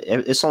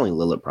it's only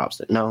Lillard props.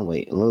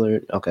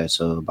 Lillard. Okay,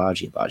 so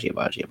Agbaji.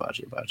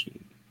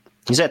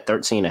 He's at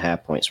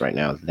 13.5 points right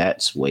now.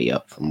 That's way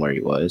up from where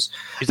he was.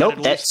 That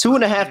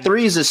 2.5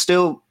 threes is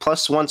still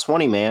plus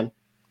 120, man.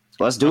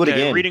 Let's do it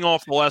again. Reading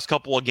off the last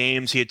couple of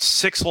games, he had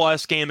 6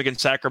 last game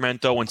against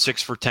Sacramento and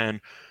 6 for 10.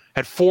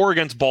 Had 4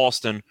 against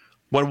Boston.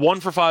 Went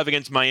 1 for 5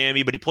 against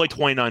Miami, but he played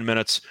 29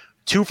 minutes.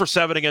 2 for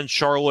 7 against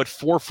Charlotte,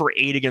 4 for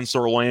 8 against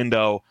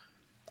Orlando.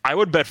 I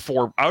would bet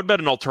 4. I would bet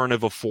an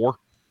alternative of 4.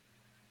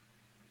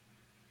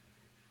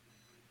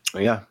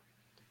 Yeah.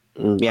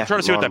 I'm trying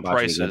to see what that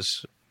price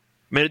is.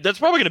 I mean, that's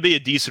probably going to be a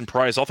decent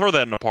price. I'll throw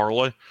that in a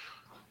parlay.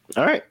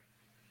 All right.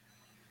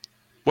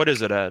 What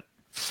is it at?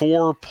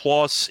 4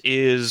 plus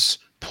is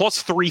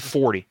plus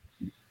 340.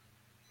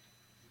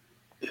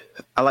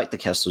 I like the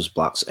Kessler's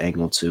blocks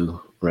angle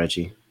too,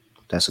 Reggie.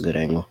 That's a good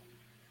angle.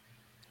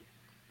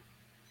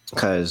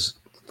 Because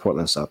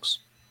Portland sucks.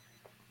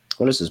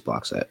 What is his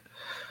blocks at?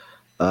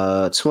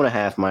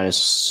 2.5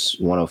 minus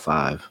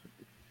 105.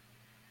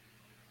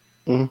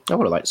 I would have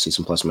liked to see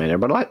some plus money there,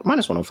 but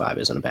minus 105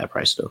 isn't a bad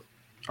price though.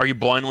 Are you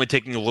blindly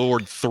taking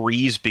Lillard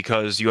threes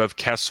because you have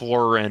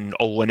Kessler and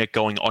Olynyk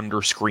going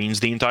under screens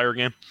the entire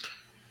game?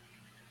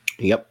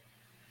 Yep.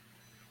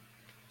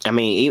 I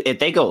mean, if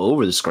they go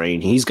over the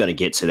screen, he's gonna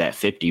get to that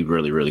 50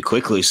 really, really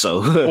quickly.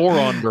 So or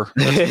under.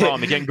 That's the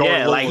problem. Again,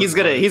 yeah, like he's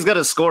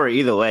gonna score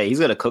either way. He's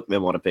gonna cook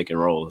them on a pick and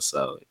roll.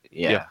 So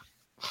yeah.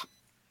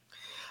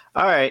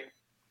 All right.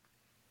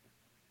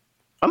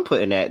 I'm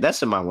putting that.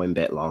 That's in my win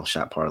bet long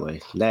shot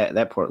parlay.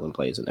 That Portland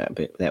plays in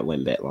that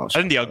win bet long shot.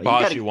 I think the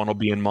Agbaji one will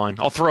be in mine.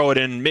 I'll throw it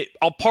in.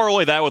 I'll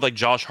parlay that with like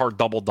Josh Hart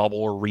double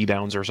or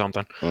rebounds or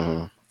something.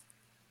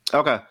 Mm-hmm.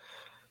 Okay.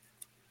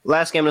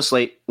 Last game of the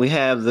slate, we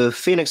have the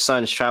Phoenix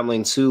Suns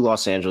traveling to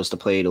Los Angeles to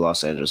play the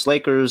Los Angeles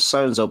Lakers.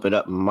 Suns opened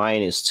up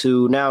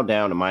 -2, now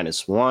down to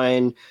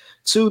 -1.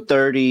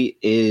 230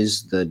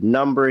 is the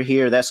number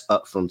here. That's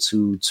up from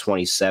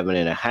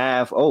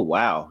 227.5. Oh,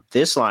 wow.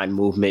 This line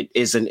movement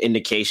is an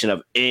indication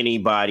of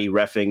anybody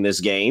reffing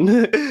this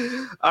game.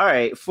 All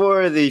right.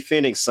 For the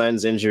Phoenix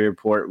Suns injury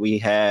report, we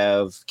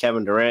have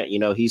Kevin Durant. You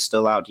know, he's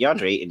still out.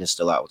 DeAndre Ayton is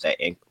still out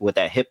with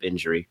that hip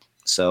injury.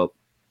 So,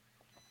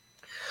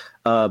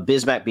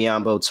 Bismack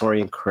Biyombo,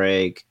 Torian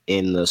Craig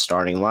in the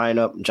starting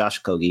lineup.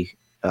 Josh Okogie,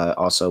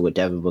 also with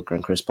Devin Booker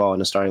and Chris Paul in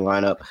the starting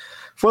lineup.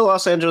 For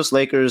Los Angeles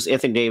Lakers,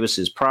 Anthony Davis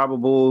is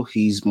probable.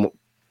 He's going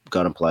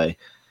to play.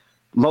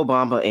 Mo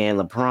Bamba and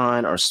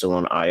LeBron are still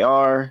on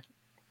IR.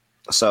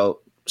 So,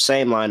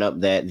 same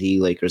lineup that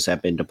the Lakers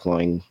have been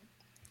deploying.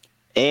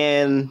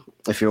 And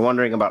if you're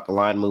wondering about the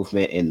line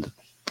movement in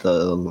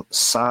the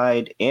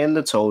side and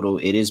the total,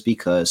 it is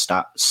because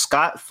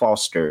Scott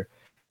Foster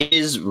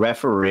is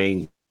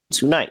refereeing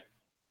tonight.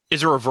 Is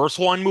there a reverse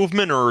line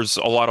movement, or is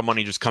a lot of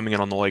money just coming in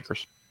on the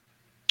Lakers?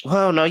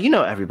 Well, no,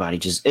 everybody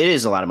it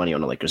is a lot of money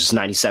on the Lakers. It's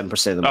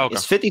 97% of the money. Okay.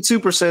 It's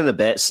 52% of the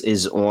bets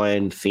is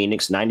on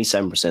Phoenix.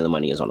 97% of the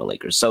money is on the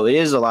Lakers. So it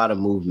is a lot of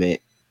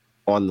movement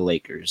on the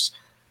Lakers.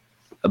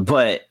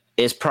 But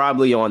it's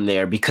probably on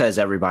there because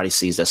everybody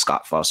sees that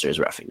Scott Foster is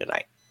reffing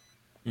tonight.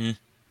 Mm.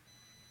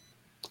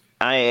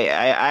 I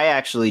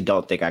actually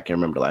don't think I can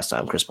remember the last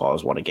time Chris Paul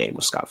has won a game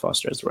with Scott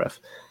Foster as the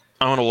ref.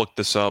 I want to look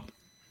this up.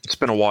 It's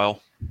been a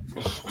while.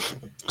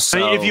 So,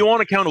 I mean, if you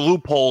want to count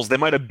loopholes, they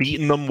might have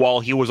beaten them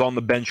while he was on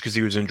the bench because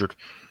he was injured.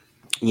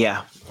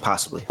 Yeah,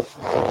 possibly.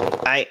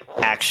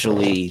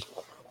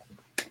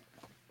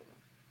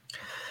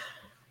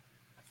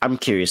 I'm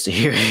curious to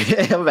hear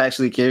it. I'm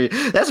actually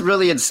curious. That's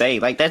really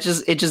insane. Like it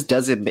just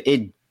doesn't.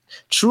 It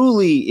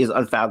truly is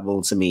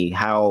unfathomable to me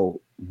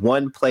how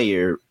one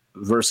player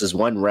versus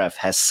one ref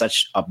has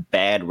such a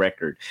bad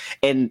record.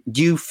 And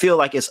do you feel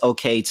like it's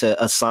okay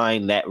to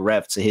assign that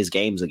ref to his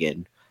games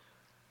again?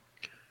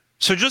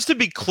 So just to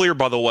be clear,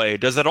 by the way,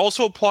 does that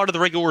also apply to the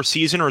regular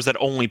season, or is that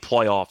only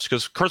playoffs?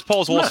 Because Chris Paul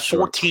has lost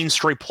 14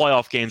 straight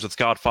playoff games with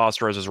Scott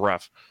Foster as his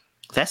ref.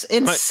 That's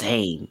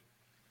insane.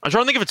 I'm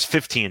trying to think if it's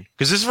 15,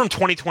 because this is from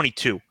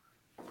 2022.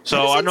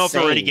 So I don't know if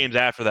there are any games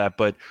after that,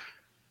 but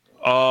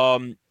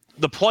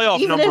the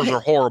playoff numbers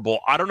are horrible.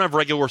 I don't have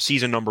regular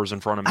season numbers in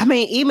front of me. I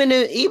mean, even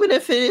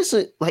if it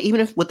isn't, like, even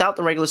if without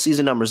the regular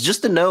season numbers,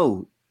 just to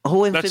know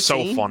 0-15. That's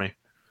so funny.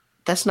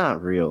 That's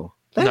not real.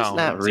 That's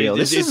not real.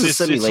 This is a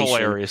simulation. It's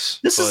hilarious.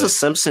 This is a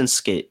Simpson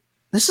skit.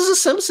 This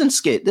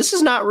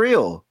is not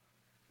real.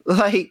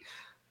 Like,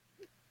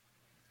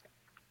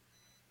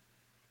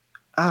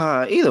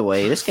 either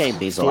way, this game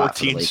means a lot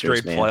for the Lakers,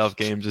 straight playoff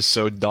games is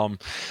so dumb.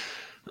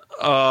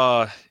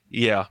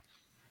 Yeah.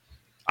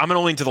 I'm going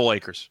to lean to the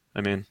Lakers. I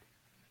mean,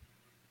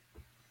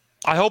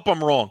 I hope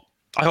I'm wrong.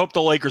 I hope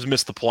the Lakers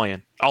miss the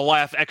play-in. I'll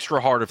laugh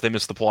extra hard if they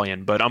miss the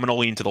play-in, but I'm going to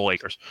lean to the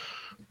Lakers.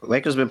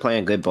 Lakers been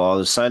playing good ball.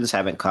 The Suns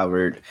haven't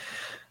covered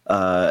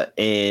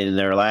in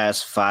their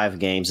last 5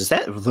 games. Is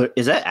that since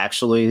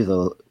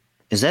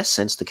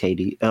the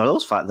KD?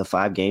 The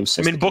 5 games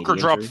since. I mean, Booker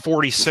dropped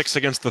 46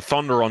 against the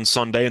Thunder on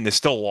Sunday, and they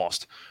still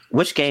lost.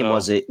 Which game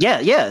was it?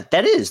 Yeah,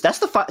 that's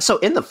the 5. So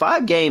in the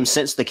 5 games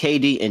since the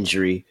KD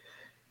injury,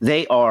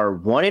 they are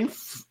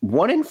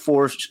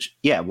 1-4.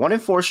 Yeah,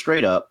 1-4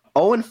 straight up.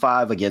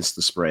 0-5 against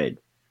the spread.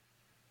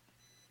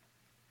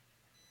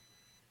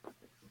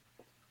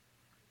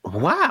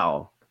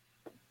 Wow.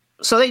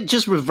 So they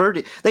just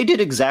reverted. They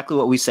did exactly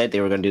what we said they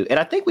were going to do. And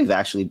I think we've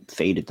actually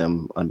faded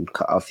them on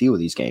a few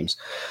of these games.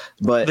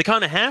 But they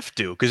kind of have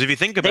to, because if you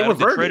think about it,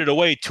 they traded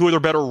away 2 of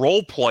their better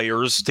role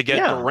players to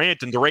get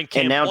Durant, and Durant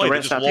can't play.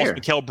 Durant's they just lost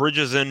Mikal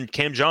Bridges and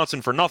Cam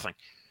Johnson for nothing.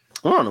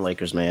 We're on the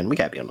Lakers, man. We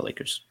got to be on the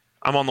Lakers.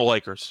 I'm on the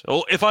Lakers.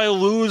 If I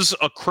lose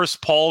a Chris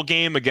Paul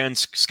game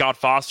against Scott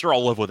Foster,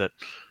 I'll live with it.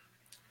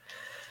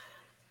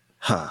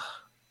 Huh.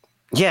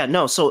 Yeah,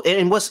 no. So,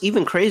 and what's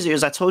even crazier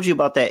is I told you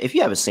about that. If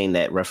you haven't seen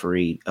that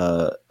referee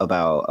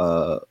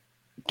about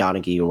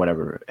Donaghy or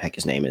whatever the heck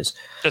his name is,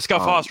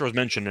 Scott Foster was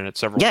mentioned in it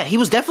several. Yeah, he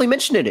was definitely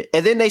mentioned in it.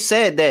 And then they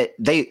said that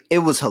it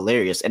was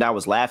hilarious, and I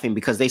was laughing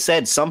because they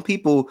said some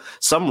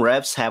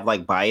refs have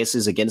like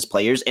biases against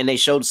players, and they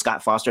showed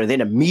Scott Foster, and then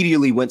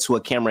immediately went to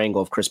a camera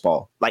angle of Chris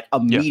Paul. Like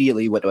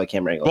immediately went to a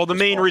camera angle. Well, the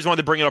main reason why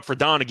they bring it up for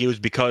Donaghy was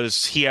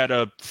because he had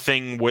a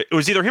thing with it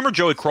was either him or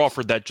Joey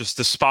Crawford that just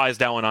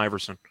despised Allen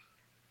Iverson.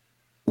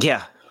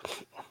 Yeah.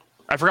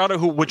 I forgot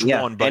which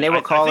one, but and they were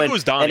I think it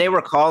was Donnie. And they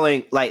were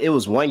calling, like, it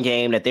was one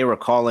game that they were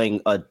calling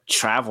a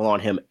travel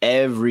on him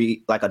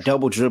like a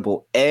double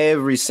dribble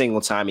every single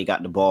time he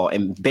got the ball.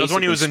 And basically, that was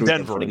when he was in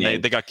Denver and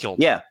they got killed.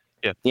 Yeah.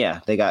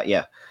 They got.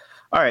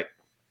 All right.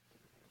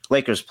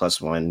 Lakers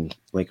 +1.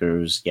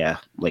 Lakers.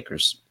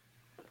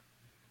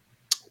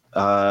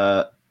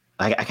 I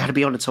got to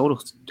be on the total.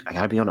 I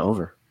got to be on the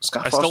over.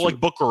 I still like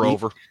Booker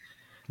over.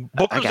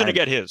 Booker's going to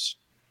get his.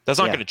 That's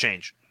not going to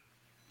change.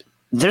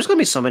 There's going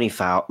to be so many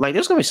there's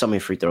going to be so many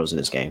free throws in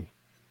this game.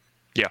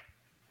 Yeah.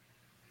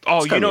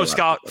 Oh,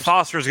 Scott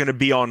Foster is going to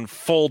be on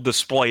full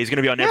display. He's going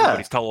to be on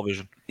everybody's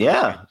television.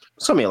 Yeah.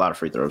 It's going to be a lot of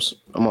free throws.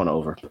 I'm on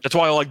over. That's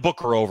why I like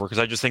Booker over, because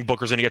I just think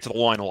Booker's going to get to the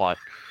line a lot.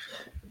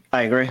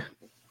 I agree.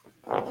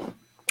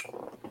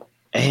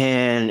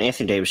 And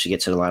Anthony Davis should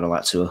get to the line a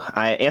lot, too.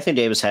 Anthony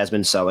Davis has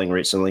been selling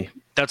recently.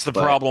 That's the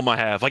problem I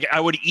have. Like,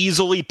 I would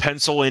easily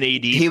pencil in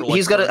AD.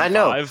 He's gonna. I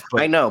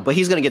know, but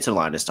he's gonna get to the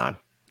line this time.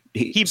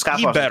 Scott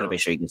Foster's gonna make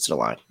sure he gets to the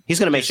line. He's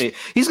gonna make sure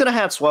he's gonna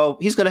have 12.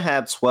 He's gonna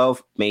have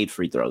 12 made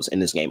free throws in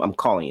this game. I'm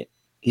calling it.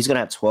 He's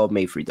gonna have 12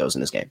 made free throws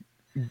in this game.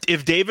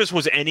 If Davis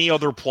was any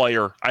other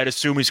player, I'd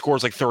assume he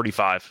scores like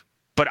 35.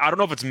 But I don't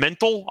know if it's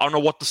mental. I don't know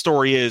what the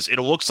story is. It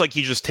looks like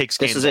he just takes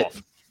games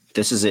off.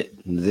 This is it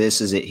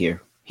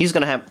here. He's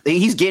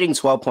getting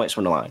 12 points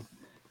from the line.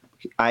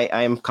 I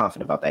am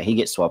confident about that. He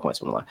gets 12 points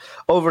from the line.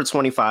 Over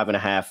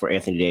 25.5 for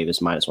Anthony Davis,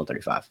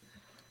 -135.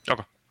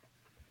 Okay.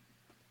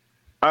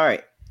 All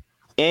right.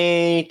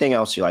 Anything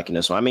else you like in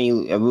this one? I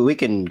mean, we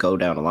can go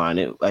down the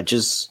line.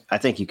 I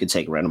think you could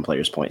take random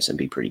players' points and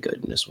be pretty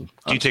good in this one.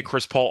 Do you take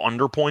Chris Paul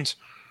under points?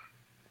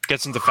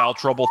 Gets into foul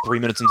trouble 3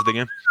 minutes into the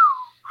game?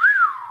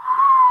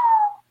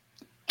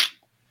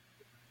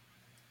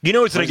 You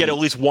know he's going to get at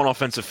least one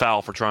offensive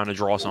foul for trying to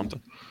draw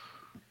something.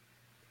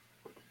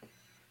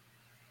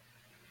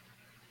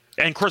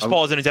 And Chris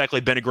Paul hasn't exactly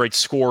been a great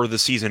scorer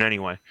this season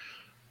anyway.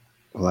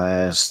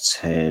 Last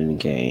 10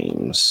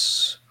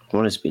 games.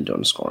 What has been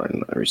doing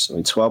scoring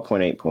recently?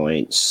 12.8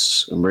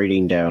 points. I'm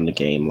reading down the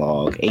game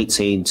log.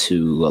 18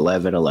 to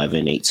 11,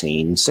 11,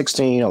 18,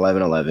 16,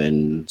 11,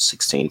 11,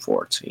 16,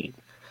 14.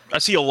 I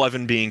see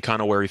 11 being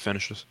kind of where he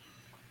finishes.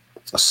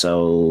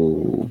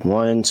 So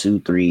 1,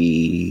 2,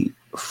 3,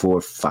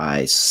 4,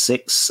 5,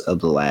 6 of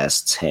the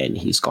last 10.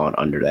 He's gone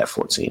under that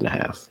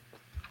 14.5.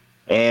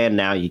 And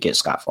now you get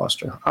Scott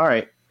Foster. All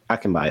right, I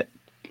can buy it.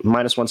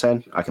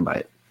 -110, I can buy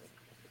it.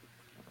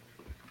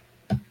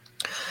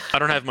 I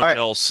don't have much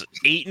else.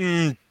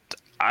 Ayton,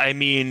 I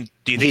mean,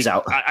 do you think he's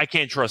out? I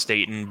can't trust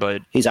Ayton,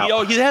 but he's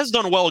out. He has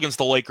done well against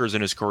the Lakers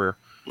in his career.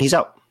 He's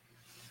out.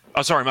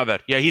 Oh, sorry, my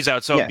bad. Yeah, he's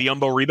out. So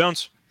Biyombo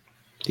rebounds.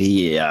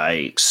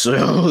 Yikes!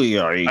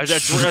 Yikes!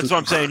 That's what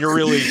I'm saying. You're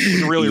really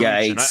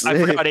Yikes. I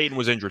forgot Ayton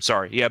was injured.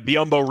 Sorry. Yeah,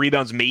 Biyombo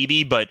rebounds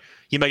maybe, but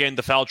he might get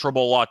into foul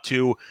trouble a lot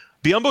too.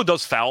 Biyombo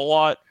does foul a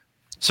lot.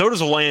 So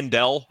does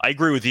Landell. I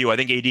agree with you. I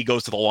think AD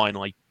goes to the line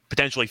like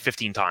potentially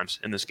 15 times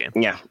in this game.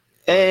 Yeah.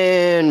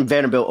 And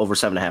Vanderbilt over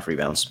 7.5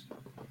 rebounds.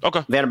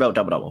 Okay. Vanderbilt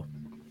double-double.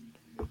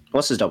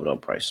 What's his double-double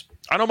price?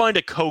 I don't mind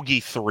a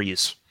Kogi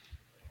threes.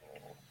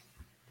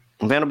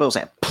 Vanderbilt's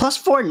at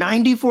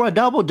 +490 for a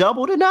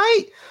double-double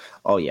tonight?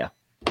 Oh, yeah.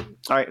 All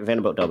right,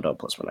 Vanderbilt double-double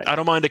 +490. I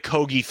don't mind a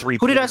Kogi three.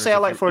 Who did I say I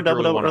like for a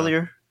double-double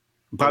earlier?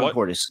 Bobby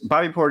Portis.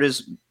 Bobby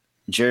Portis,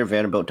 Jared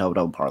Vanderbilt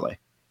double-double parlay.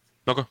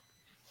 Okay.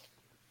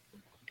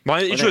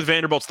 My issue with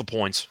Vanderbilt's the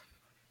points,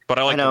 but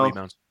I like the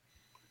rebounds.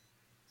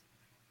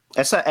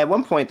 At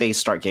one point, they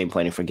start game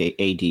planning for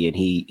AD, and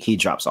he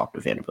drops off to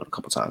Vanderbilt a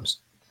couple times.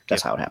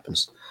 That's how it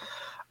happens.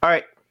 All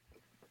right.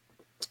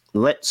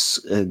 Let's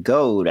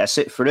go. That's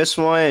it for this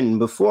one.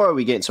 Before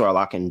we get into our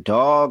lock and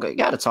dog, I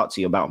got to talk to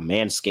you about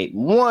Manscaped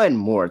one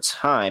more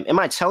time. Am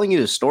I telling you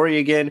the story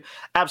again?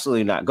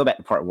 Absolutely not. Go back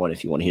to part 1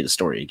 if you want to hear the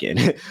story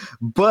again.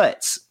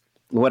 But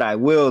what I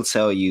will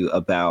tell you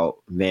about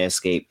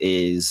Manscaped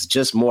is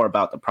just more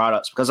about the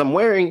products, because I'm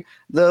wearing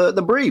the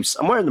briefs.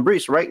 I'm wearing the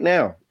briefs right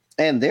now,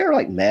 and they're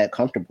like mad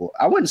comfortable.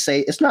 I wouldn't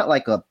say it's not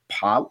like a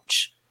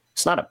pouch.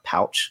 It's not a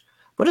pouch,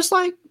 but it's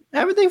like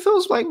everything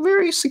feels like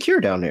very secure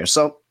down there.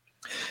 So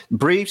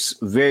briefs,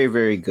 very,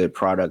 very good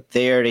product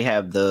there. They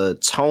have the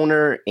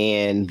toner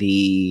and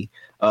the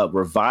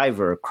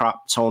Reviver,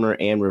 crop toner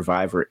and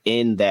Reviver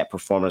in that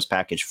performance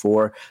package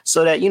 4,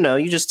 so that,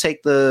 you just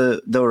take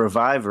the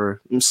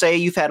Reviver and say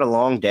you've had a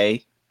long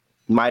day,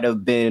 might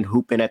have been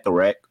hooping at the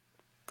rec,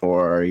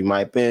 or you might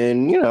have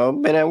been,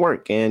 been at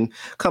work and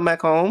come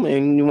back home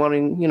and you want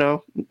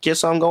to, get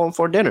something going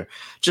for dinner.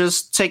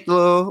 Just take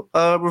the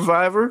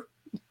Reviver,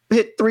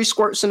 hit 3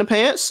 squirts in the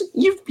pants,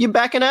 you're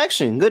back in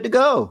action, good to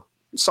go.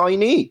 That's all you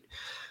need.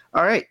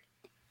 All right.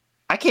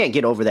 I can't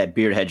get over that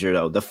beard hedger,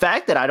 though. The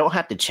fact that I don't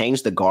have to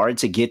change the guard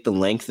to get the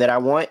length that I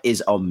want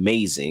is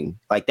amazing.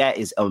 Like, that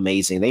is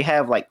amazing. They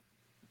have like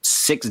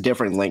 6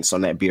 different lengths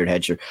on that beard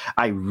hedger.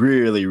 I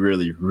really,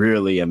 really,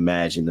 really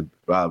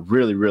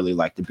really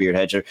like the beard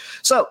hedger.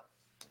 So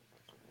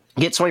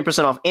get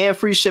 20% off and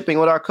free shipping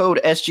with our code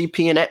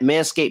SGPN at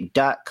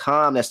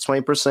manscaped.com. That's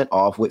 20%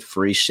 off with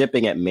free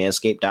shipping at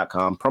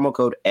manscaped.com. Promo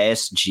code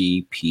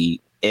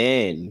SGPN.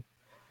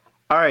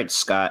 All right,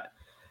 Scott.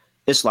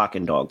 It's lock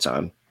and dog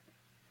time.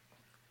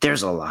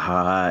 There's a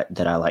lot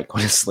that I like,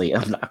 honestly.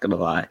 I'm not going to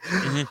lie.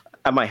 Mm-hmm.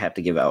 I might have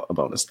to give out a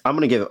bonus. I'm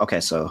going to give. Okay,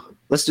 so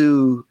let's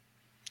do.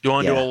 You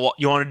want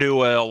to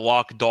do a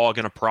lock, dog,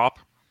 and a prop?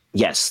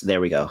 Yes, there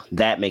we go.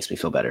 That makes me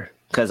feel better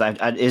because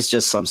it's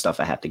just some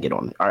stuff I have to get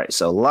on. All right,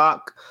 so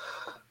lock.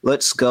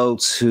 Let's go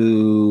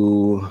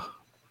to.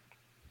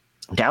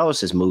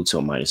 Dallas has moved to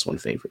a -1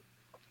 favorite.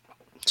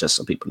 Just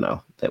so people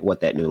know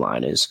what that new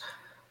line is.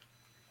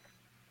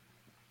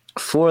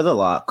 For the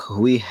lock,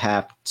 we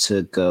have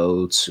to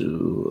go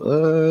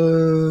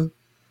to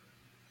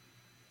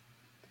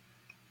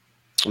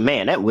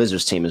man, that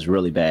Wizards team is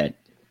really bad.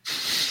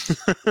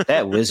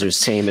 That Wizards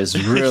team is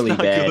really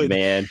bad, good.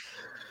 Man.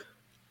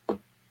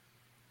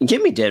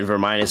 Give me Denver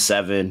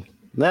 -7.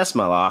 That's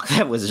my lock.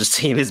 That Wizards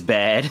team is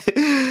bad.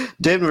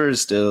 Denver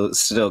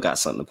still got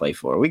something to play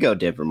for. We go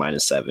Denver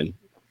 -7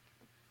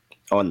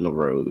 on the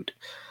road.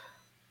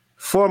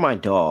 For my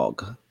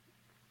dog.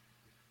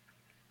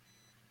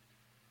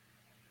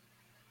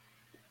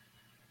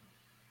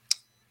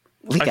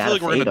 I feel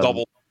like we're going to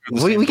double.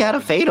 We got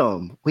to fade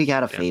them. We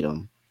got to fade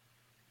them.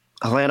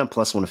 Atlanta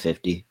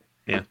 +150.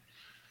 Yeah.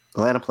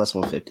 Atlanta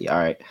 +150. All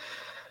right.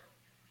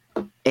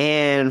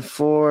 And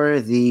for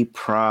the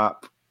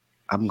prop,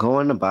 I'm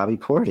going to Bobby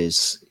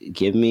Portis.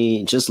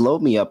 Just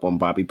load me up on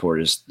Bobby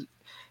Portis.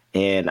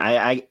 And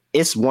I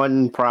it's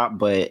one prop,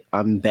 but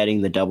I'm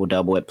betting the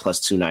double at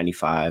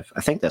 +295.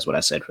 I think that's what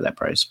I said for that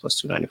price,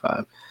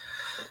 +295.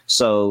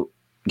 So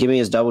give me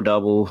his double,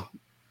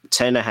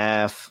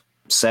 10.5,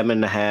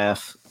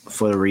 7.5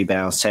 for the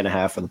rebounds,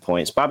 10.5 for the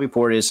points. Bobby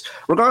Portis,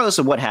 regardless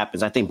of what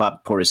happens, I think Bobby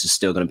Portis is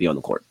still going to be on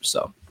the court.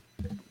 So,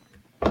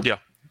 yeah.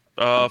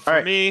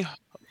 For me,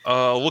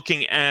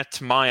 looking at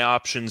my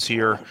options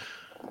here.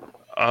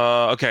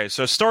 Okay,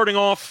 so starting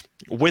off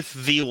with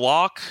the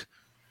lock,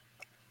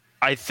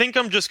 I think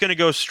I'm just going to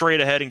go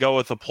straight ahead and go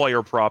with a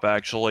player prop,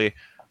 actually.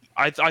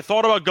 I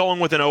thought about going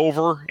with an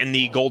over in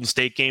the Golden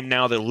State game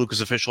now that Luke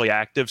is officially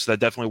active, so that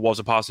definitely was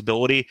a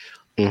possibility.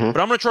 Mm-hmm.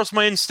 But I'm going to trust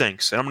my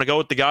instincts, and I'm going to go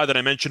with the guy that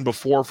I mentioned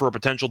before for a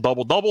potential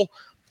double-double.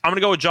 I'm going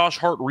to go with Josh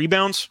Hart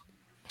rebounds.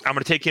 I'm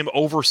going to take him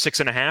over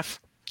 6.5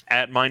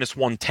 at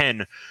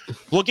 -110.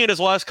 Looking at his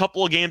last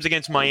couple of games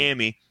against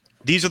Miami,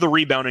 these are the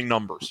rebounding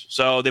numbers.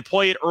 So they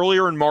played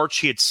earlier in March.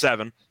 He had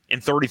 7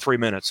 in 33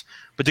 minutes.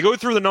 But to go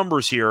through the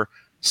numbers here,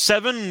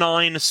 7,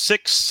 9,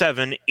 6,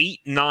 7,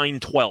 8, 9,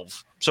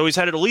 12. So he's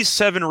had at least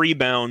 7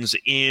 rebounds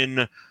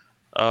in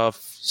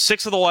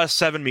 6 of the last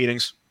 7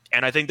 meetings.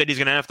 And I think that he's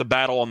going to have to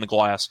battle on the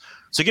glass.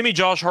 So give me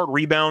Josh Hart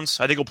rebounds.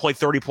 I think he'll play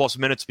 30-plus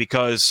minutes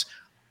because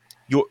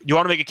you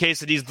want to make a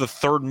case that he's the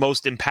third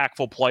most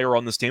impactful player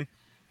on this team.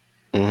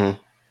 Mm-hmm.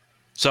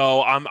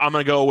 So I'm going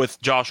to go with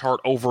Josh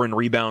Hart over in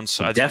rebounds.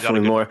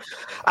 Definitely more.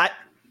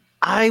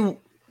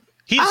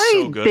 He's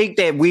so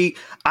good.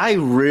 I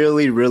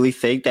really, really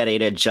think that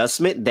an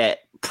adjustment that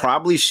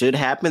probably should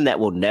happen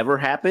that will never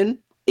happen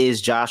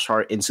is Josh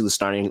Hart into the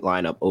starting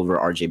lineup over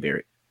RJ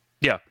Barrett.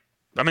 Yeah.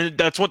 I mean,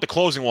 that's what the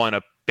closing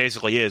lineup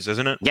basically is,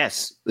 isn't it?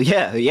 Yes.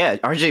 Yeah.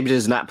 RJ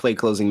does not play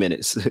closing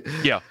minutes.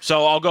 Yeah.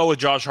 So I'll go with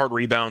Josh Hart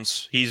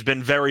rebounds. He's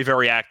been very,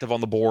 very active on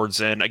the boards,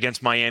 and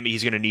against Miami,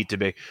 he's going to need to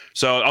be.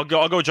 So I'll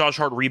go Josh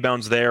Hart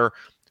rebounds there.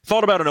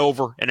 Thought about an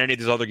over in any of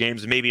these other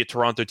games, maybe a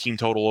Toronto team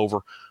total over.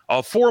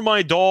 For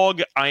my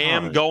dog, I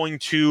am going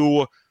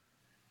to.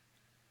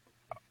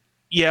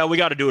 Yeah, we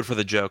got to do it for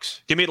the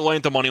jokes. Give me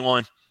Atlanta money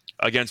line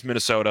against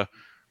Minnesota.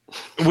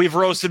 We've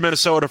roasted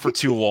Minnesota for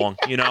too long.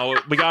 We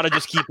got to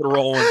just keep it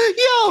rolling.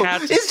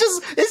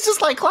 It's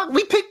just like clock.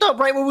 We picked up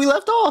right where we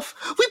left off.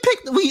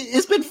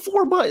 It's been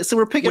 4 months, so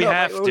we're picking up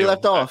right where we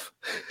left off.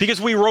 Because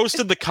we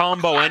roasted the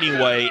combo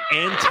anyway,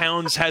 and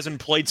Towns hasn't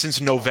played since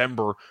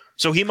November,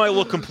 so he might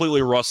look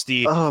completely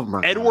rusty.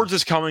 Edwards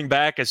is coming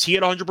back. Is he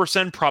at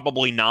 100%?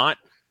 Probably not.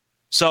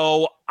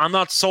 So I'm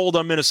not sold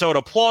on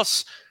Minnesota.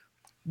 Plus,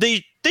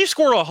 they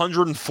scored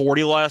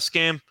 140 last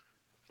game.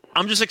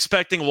 I'm just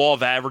expecting law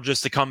of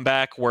averages to come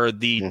back where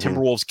the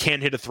Timberwolves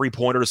can't hit a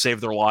three-pointer to save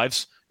their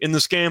lives in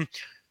this game.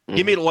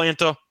 Give me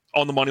Atlanta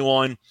on the money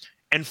line.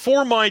 And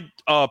for my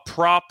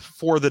prop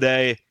for the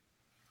day,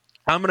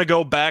 I'm going to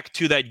go back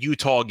to that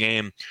Utah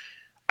game.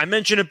 I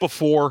mentioned it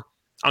before.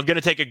 I'm going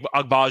to take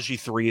Agbaji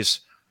threes.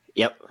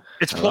 Yep.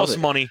 It's plus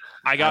money.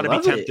 I got to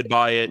be tempted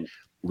by it.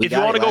 If you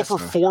want to go for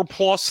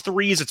 4+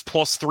 threes, it's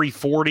plus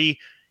 340.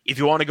 If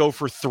you want to go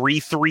for 3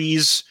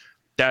 threes,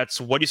 that's,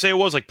 what do you say it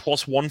was, like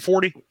plus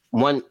 140?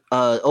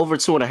 Over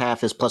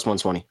 2.5 is plus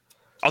 120.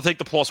 I'll take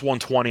the plus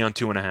 120 on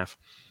 2.5.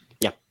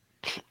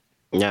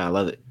 Yeah, I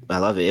love it.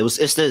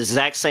 It's the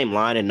exact same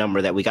line and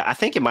number that we got. I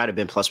think it might have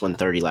been plus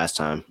 130 last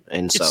time.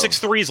 And it's 6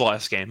 threes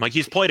last game. Like,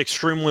 he's played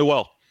extremely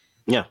well.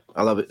 Yeah,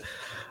 I love it.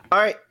 All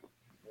right,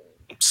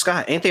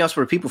 Scott, anything else for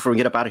the people before we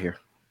get up out of here?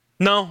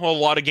 No, a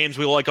lot of games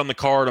we like on the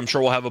card. I'm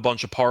sure we'll have a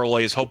bunch of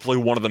parlays. Hopefully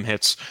one of them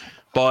hits.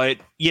 But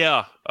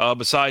yeah,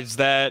 besides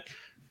that,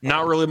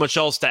 not really much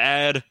else to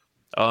add.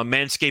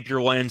 Manscape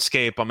your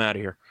landscape. I'm out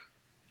of here.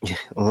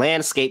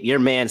 Landscape your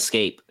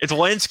manscape. It's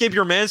landscape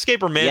your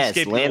manscape or manscape Yes,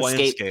 your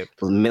landscape. landscape?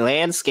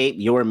 Landscape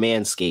your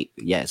manscape.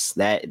 Yes,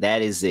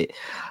 that is it.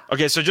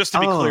 Okay, so just to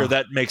be clear,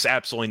 that makes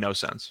absolutely no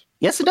sense.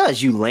 Yes, it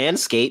does. You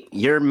landscape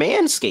your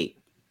manscape.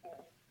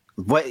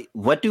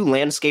 What do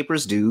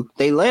landscapers do?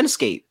 They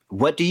landscape.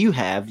 What do you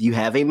have? You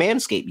have a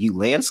manscape. You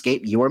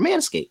landscape your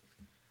manscape.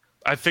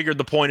 I figured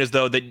the point is,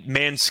 though, that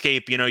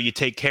manscape, you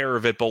take care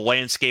of it, but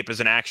landscape is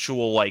an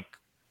actual, like...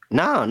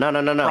 No.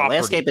 Property.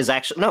 Landscape is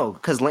actually... No,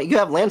 because you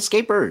have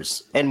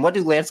landscapers. And what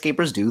do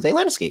landscapers do? They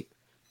landscape.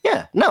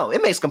 Yeah, no,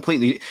 it makes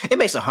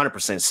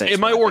 100% sense. It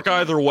might work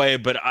either way,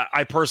 but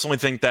I personally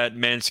think that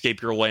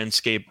manscape your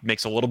landscape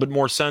makes a little bit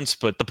more sense.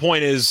 But the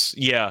point is,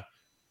 yeah,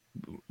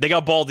 they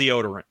got ball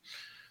deodorant.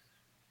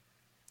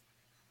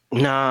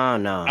 No.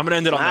 I'm gonna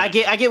end it on that.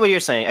 I get what you're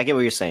saying.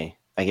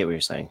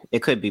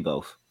 It could be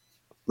both.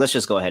 Let's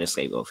just go ahead and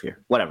say both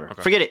here. Whatever.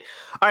 Okay. Forget it.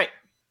 All right.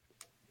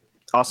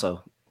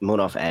 Also,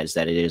 Moonoff adds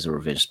that it is a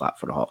revenge spot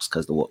for the Hawks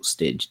because the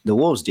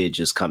Wolves did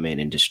just come in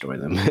and destroy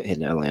them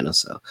in Atlanta.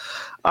 So,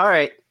 all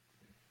right.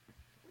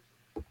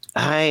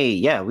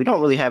 We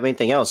don't really have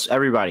anything else.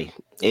 Everybody,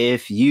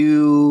 if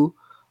you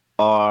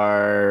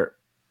are,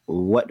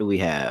 what do we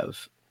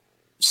have?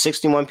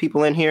 61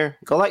 people in here.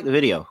 Go like the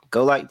video.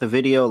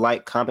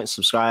 Like, comment,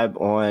 subscribe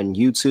on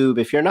YouTube.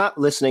 If you're not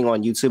listening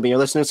on YouTube and you're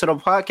listening to the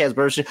podcast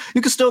version,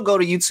 you can still go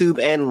to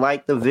YouTube and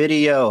like the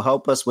video.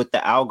 Help us with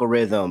the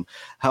algorithm.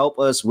 Help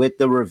us with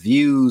the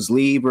reviews.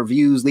 Leave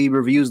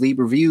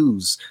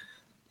reviews.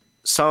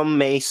 Some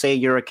may say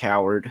you're a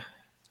coward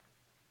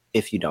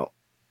if you don't.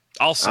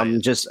 I'll say I'm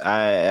it. Just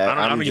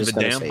I don't give a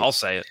damn. I'll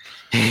say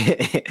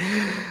it.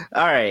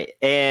 All right.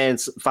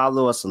 And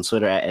follow us on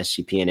Twitter at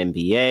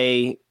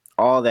SGPNNBA.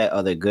 All that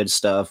other good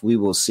stuff. We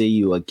will see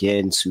you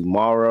again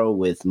tomorrow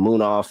with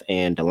Moonoff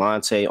and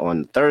Delonte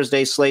on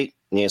Thursday slate.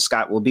 And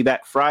Scott will be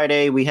back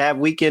Friday. We have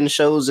weekend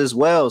shows as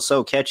well.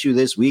 So catch you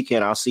this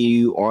weekend. I'll see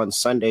you on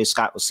Sunday.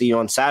 Scott will see you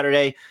on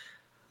Saturday.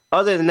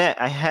 Other than that,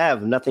 I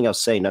have nothing else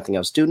to say, nothing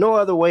else to do. No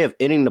other way of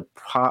ending the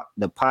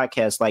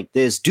podcast like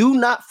this. Do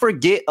not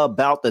forget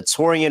about the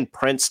Taurean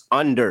Prince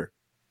under.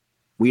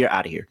 We are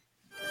out of here.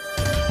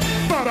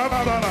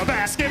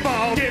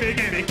 Basketball, get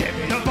it.